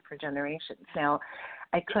passed down for generations. Now,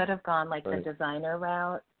 I could have gone like the designer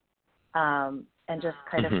route and just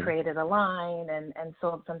kind of created a line and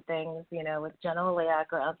sold some things, with Jenna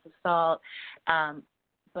Oliak or ounce of salt.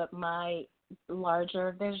 But my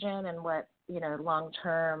larger vision and what,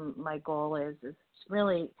 long-term my goal is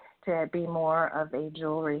really to be more of a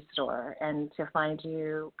jewelry store and to find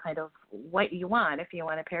you kind of what you want. If you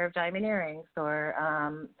want a pair of diamond earrings, or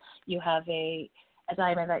you have a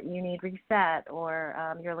diamond that you need reset, or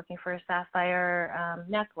you're looking for a sapphire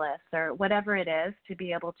necklace, or whatever it is, to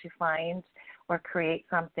be able to find or create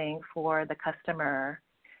something for the customer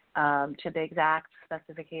to the exact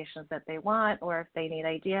specifications that they want, or if they need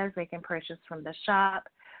ideas, they can purchase from the shop.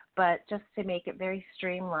 But just to make it very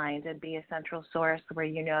streamlined and be a central source where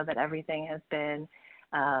that everything has been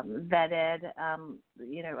vetted,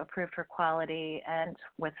 approved for quality and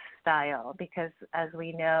with style. Because as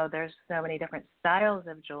we know, there's so many different styles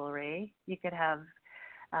of jewelry. You could have,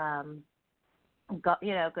 go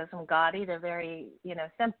from gaudy to very,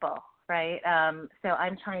 simple, right? So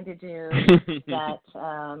I'm trying to do that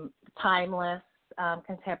timeless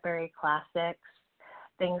contemporary classics,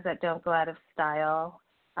 things that don't go out of style.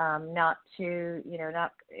 Not to,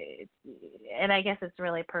 and I guess it's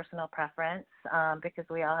really personal preference because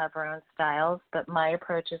we all have our own styles. But my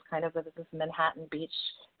approach is kind of with this Manhattan Beach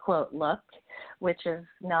quote look, which is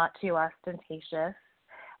not too ostentatious,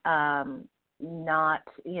 not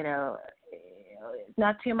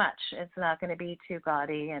too much. It's not going to be too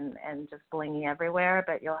gaudy and just blingy everywhere,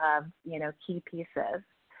 but you'll have, key pieces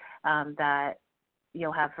that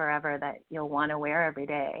you'll have forever that you'll want to wear every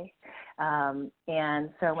day. And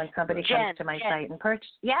so when somebody comes to my site and purchase,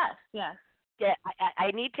 yes. Yeah,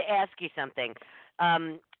 I need to ask you something.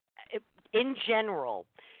 In general,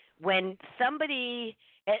 when somebody,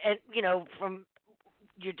 from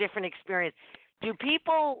your different experience, do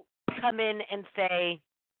people come in and say,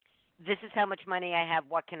 this is how much money I have,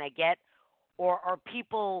 what can I get? Or are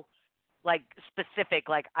people like specific,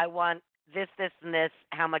 like I want this, and this,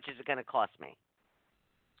 how much is it going to cost me?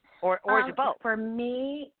 Or is it both? For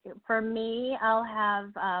me, I'll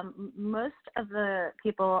have most of the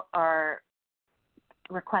people are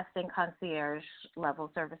requesting concierge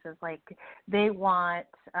level services. Like they want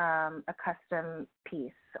a custom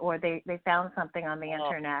piece, or they found something on the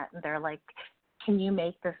internet and they're like, can you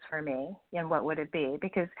make this for me? And what would it be?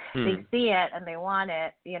 Because they see it and they want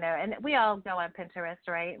it, and we all go on Pinterest,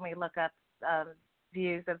 right? And we look up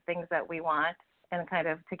views of things that we want and kind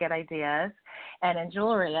of to get ideas. And in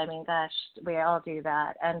jewelry, I mean, gosh, we all do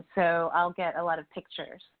that. And so I'll get a lot of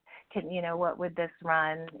pictures. What would this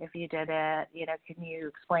run if you did it? Can you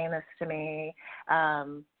explain this to me?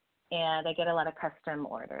 And I get a lot of custom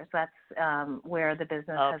orders. That's where the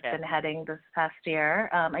business has been heading this past year.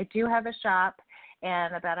 I do have a shop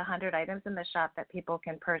and about 100 items in the shop that people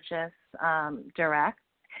can purchase direct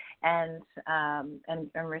and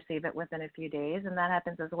receive it within a few days, and that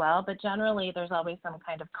happens as well. But generally, there's always some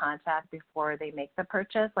kind of contact before they make the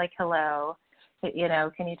purchase, like, hello,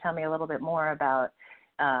 can you tell me a little bit more about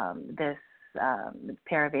this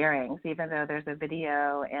pair of earrings, even though there's a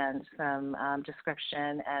video and some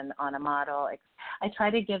description and on a model. I try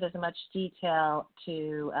to give as much detail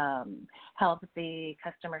to help the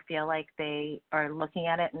customer feel like they are looking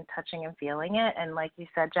at it and touching and feeling it. And like you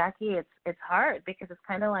said, Jackie, it's hard because it's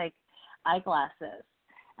kind of like eyeglasses.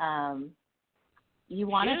 You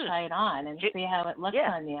want to try it on and see how it looks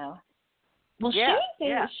on you. Well, shoes.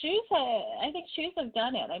 I think shoes have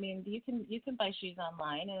done it. I mean, you can buy shoes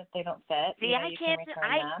online, and if they don't fit, you can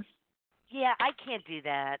return them. Yeah, I can't do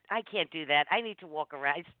that. I I need to walk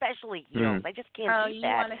around, especially heels. I just can't do that. Oh, you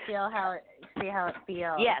want to see how it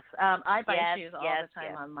feels. Yes. I buy shoes all the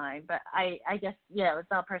time online, but I guess, it's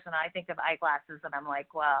not personal. I think of eyeglasses, and I'm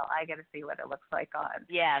like, well, I got to see what it looks like on.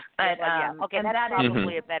 Yes. But, okay, that's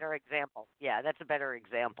probably a better example. Yeah, that's a better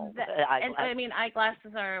example. And I mean,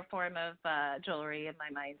 eyeglasses are a form of jewelry in my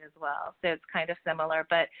mind as well, so it's kind of similar,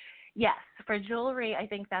 but. Yes, for jewelry, I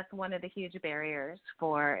think that's one of the huge barriers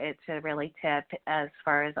for it to really tip as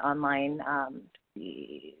far as online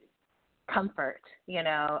comfort.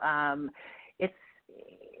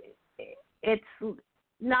 It's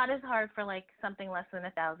not as hard for like something less than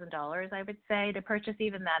 $1,000, I would say. To purchase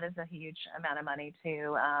even that is a huge amount of money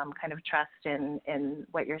to kind of trust in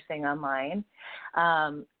what you're seeing online.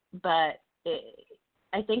 But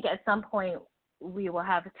I think at some point, we will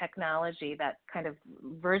have a technology that kind of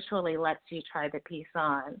virtually lets you try the piece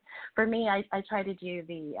on. For me, I try to do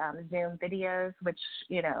the Zoom videos, which,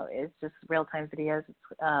 is just real-time videos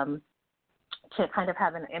to kind of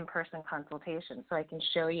have an in-person consultation so I can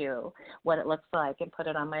show you what it looks like and put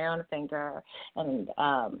it on my own finger and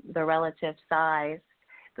the relative size.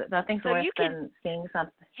 Nothing's worse than seeing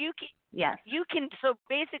something. Yes. So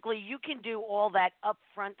basically you can do all that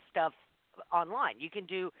upfront stuff online. You can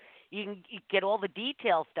get all the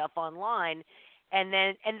detail stuff online, and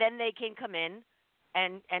then they can come in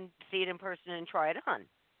and see it in person and try it on.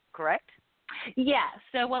 Correct? Yeah.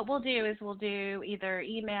 So what we'll do is we'll do either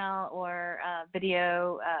email or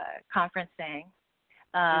video conferencing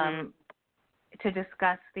to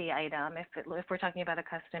discuss the item. If we're talking about a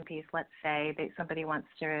custom piece, let's say that somebody wants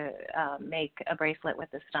to make a bracelet with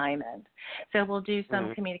this diamond. So we'll do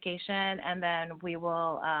some communication, and then we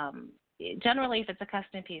will generally, if it's a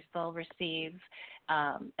custom piece, they'll receive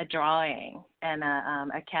a drawing and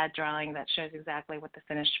a CAD drawing that shows exactly what the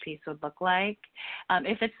finished piece would look like.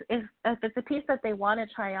 If it's a piece that they want to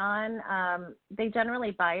try on, they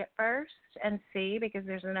generally buy it first and see, because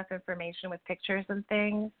there's enough information with pictures and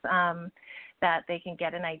things that they can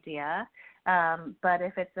get an idea. But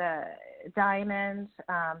if it's a diamond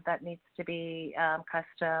that needs to be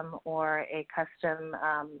custom, or a custom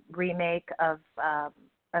remake of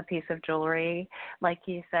a piece of jewelry. Like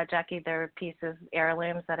you said, Jackie, there are pieces,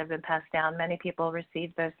 heirlooms that have been passed down. Many people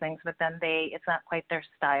receive those things, but then it's not quite their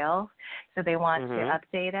style, so they want to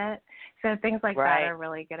update it. So things like that are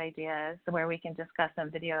really good ideas where we can discuss on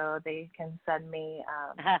video. They can send me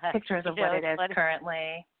pictures of what it is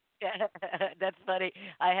currently. That's funny.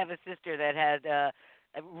 I have a sister that had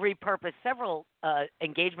repurposed several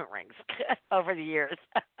engagement rings over the years.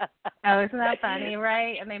 Oh, isn't that funny,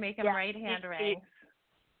 right? And they make them right-hand rings.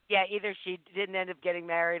 Yeah, either she didn't end up getting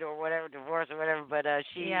married or whatever, divorced or whatever, but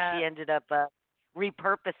she ended up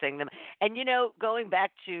repurposing them. And, going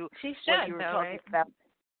back to what you were talking about.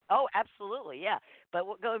 Oh, absolutely, yeah. But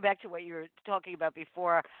going back to what you were talking about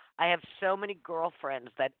before, I have so many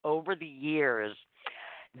girlfriends that over the years,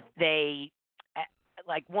 they,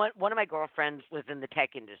 like one of my girlfriends was in the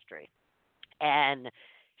tech industry, and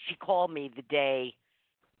she called me the day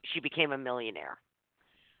she became a millionaire.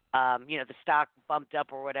 The stock bumped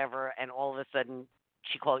up or whatever, and all of a sudden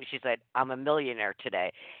she called. She said, "I'm a millionaire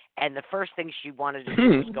today," and the first thing she wanted to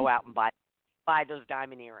do was go out and buy those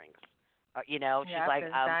diamond earrings. She's like,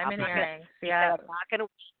 diamond earrings.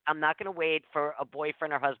 I'm not gonna wait for a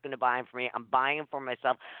boyfriend or husband to buy them for me. I'm buying them for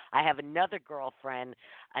myself. I have another girlfriend,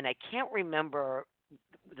 and I can't remember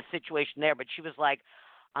the situation there, but she was like,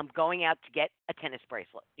 I'm going out to get a tennis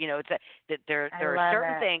bracelet. There are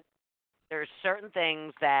certain things. There are certain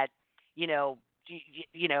things that, you got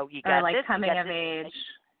like this, coming of this, age.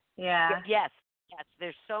 Yeah. Yes.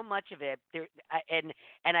 There's so much of it.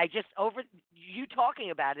 And I just you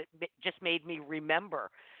talking about it just made me remember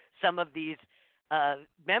some of these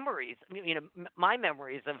memories. My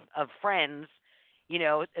memories of friends.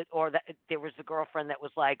 Or that there was a girlfriend that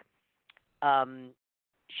was like,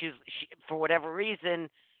 she for whatever reason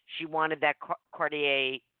she wanted that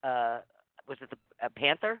Cartier. Was it the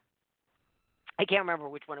Panther? I can't remember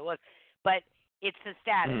which one it was, but it's a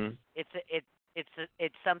status.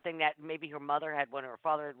 It's something that maybe her mother had one or her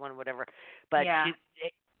father had one or whatever. But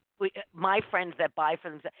my friends that buy for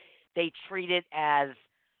themselves, they treat it as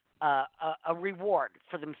a reward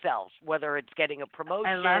for themselves, whether it's getting a promotion.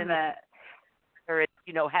 I love it. Or it's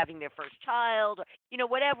having their first child,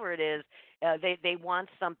 whatever it is, they want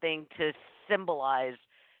something to symbolize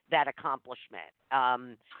that accomplishment.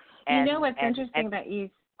 What's interesting that you.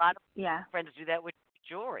 A lot of friends do that with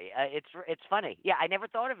jewelry. It's funny. Yeah, I never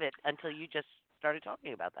thought of it until you just started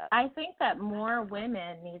talking about that. I think that more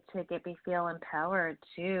women need to feel empowered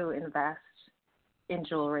to invest in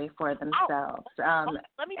jewelry for themselves.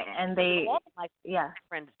 Let me. And all of my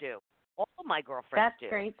friends do. All of my girlfriends do.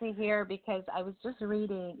 That's great to hear because I was just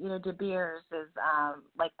reading. De Beers is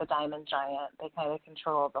like the diamond giant. They kind of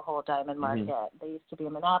control the whole diamond market. They used to be a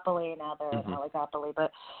monopoly, now they're an oligopoly,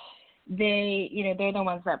 but. They're the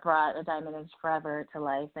ones that brought a diamond is forever to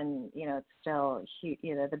life, and it's still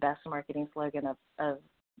the best marketing slogan of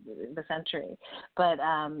the century. But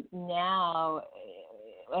now,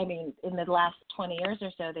 I mean, in the last 20 years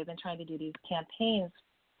or so, they've been trying to do these campaigns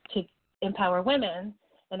to empower women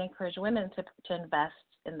and encourage women to invest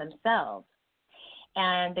in themselves.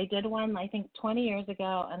 And they did one, I think, 20 years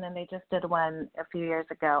ago, and then they just did one a few years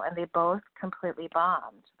ago, and they both completely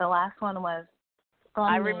bombed. The last one was.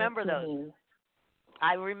 I remember those.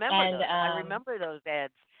 I remember those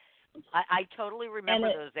ads. I totally remember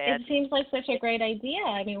those ads. It seems like such a great idea.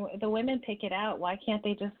 I mean, the women pick it out. Why can't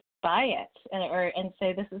they just buy it and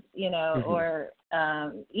say this is, or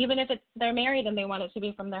even if they're married and they want it to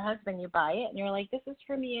be from their husband, you buy it and you're like, this is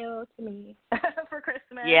from you to me for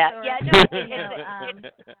Christmas.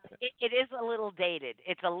 It is a little dated.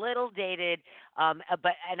 It's a little dated,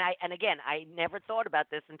 but again, I never thought about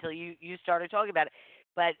this until you started talking about it.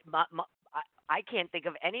 But I can't think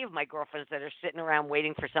of any of my girlfriends that are sitting around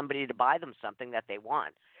waiting for somebody to buy them something that they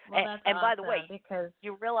want. Well, and awesome, by the way, because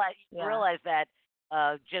you realize that.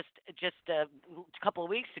 Just a couple of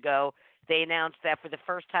weeks ago, they announced that for the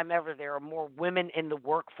first time ever, there are more women in the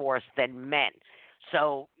workforce than men.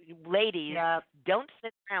 So, ladies, don't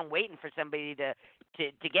sit around waiting for somebody to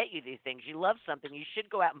get you these things. You love something, you should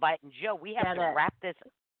go out and buy it. And Joe, we have to wrap this.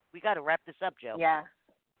 We got to wrap this up, Joe.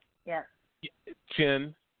 Yeah.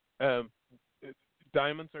 Jen,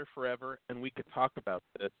 diamonds are forever, and we could talk about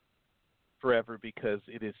this forever because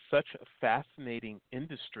it is such a fascinating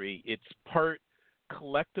industry. It's part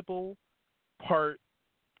collectible, part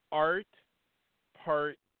art,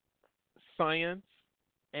 part science,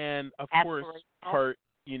 and of course part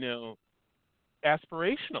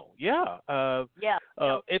aspirational.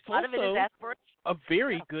 It's also a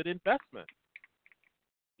very good investment.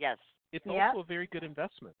 Yes, it's also a very good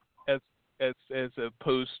investment as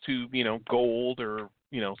opposed to gold or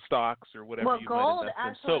stocks or whatever well, you gold might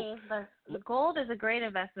invest actually, in. the gold is a great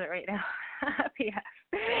investment right now. Yes,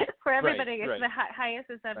 for everybody, Right. it's the highest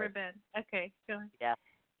it's ever been. Okay, go on. Yeah.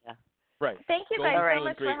 Right. Thank you Gold guys is so doing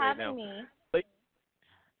much for great right having now. me.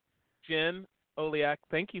 Jen Oliak,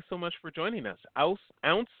 thank you so much for joining us.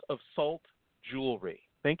 Ounce of Salt Jewelry.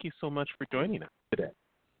 Thank you so much for joining us today.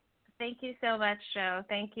 Thank you so much, Joe.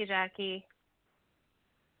 Thank you, Jackie.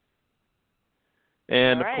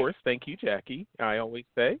 And, All right. of course, thank you, Jackie, I always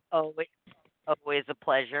say. Always a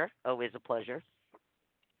pleasure. Always a pleasure.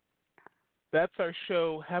 That's our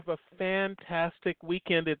show. Have a fantastic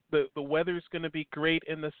weekend. The weather's going to be great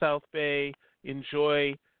in the South Bay.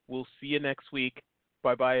 Enjoy. We'll see you next week.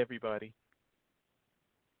 Bye-bye, everybody.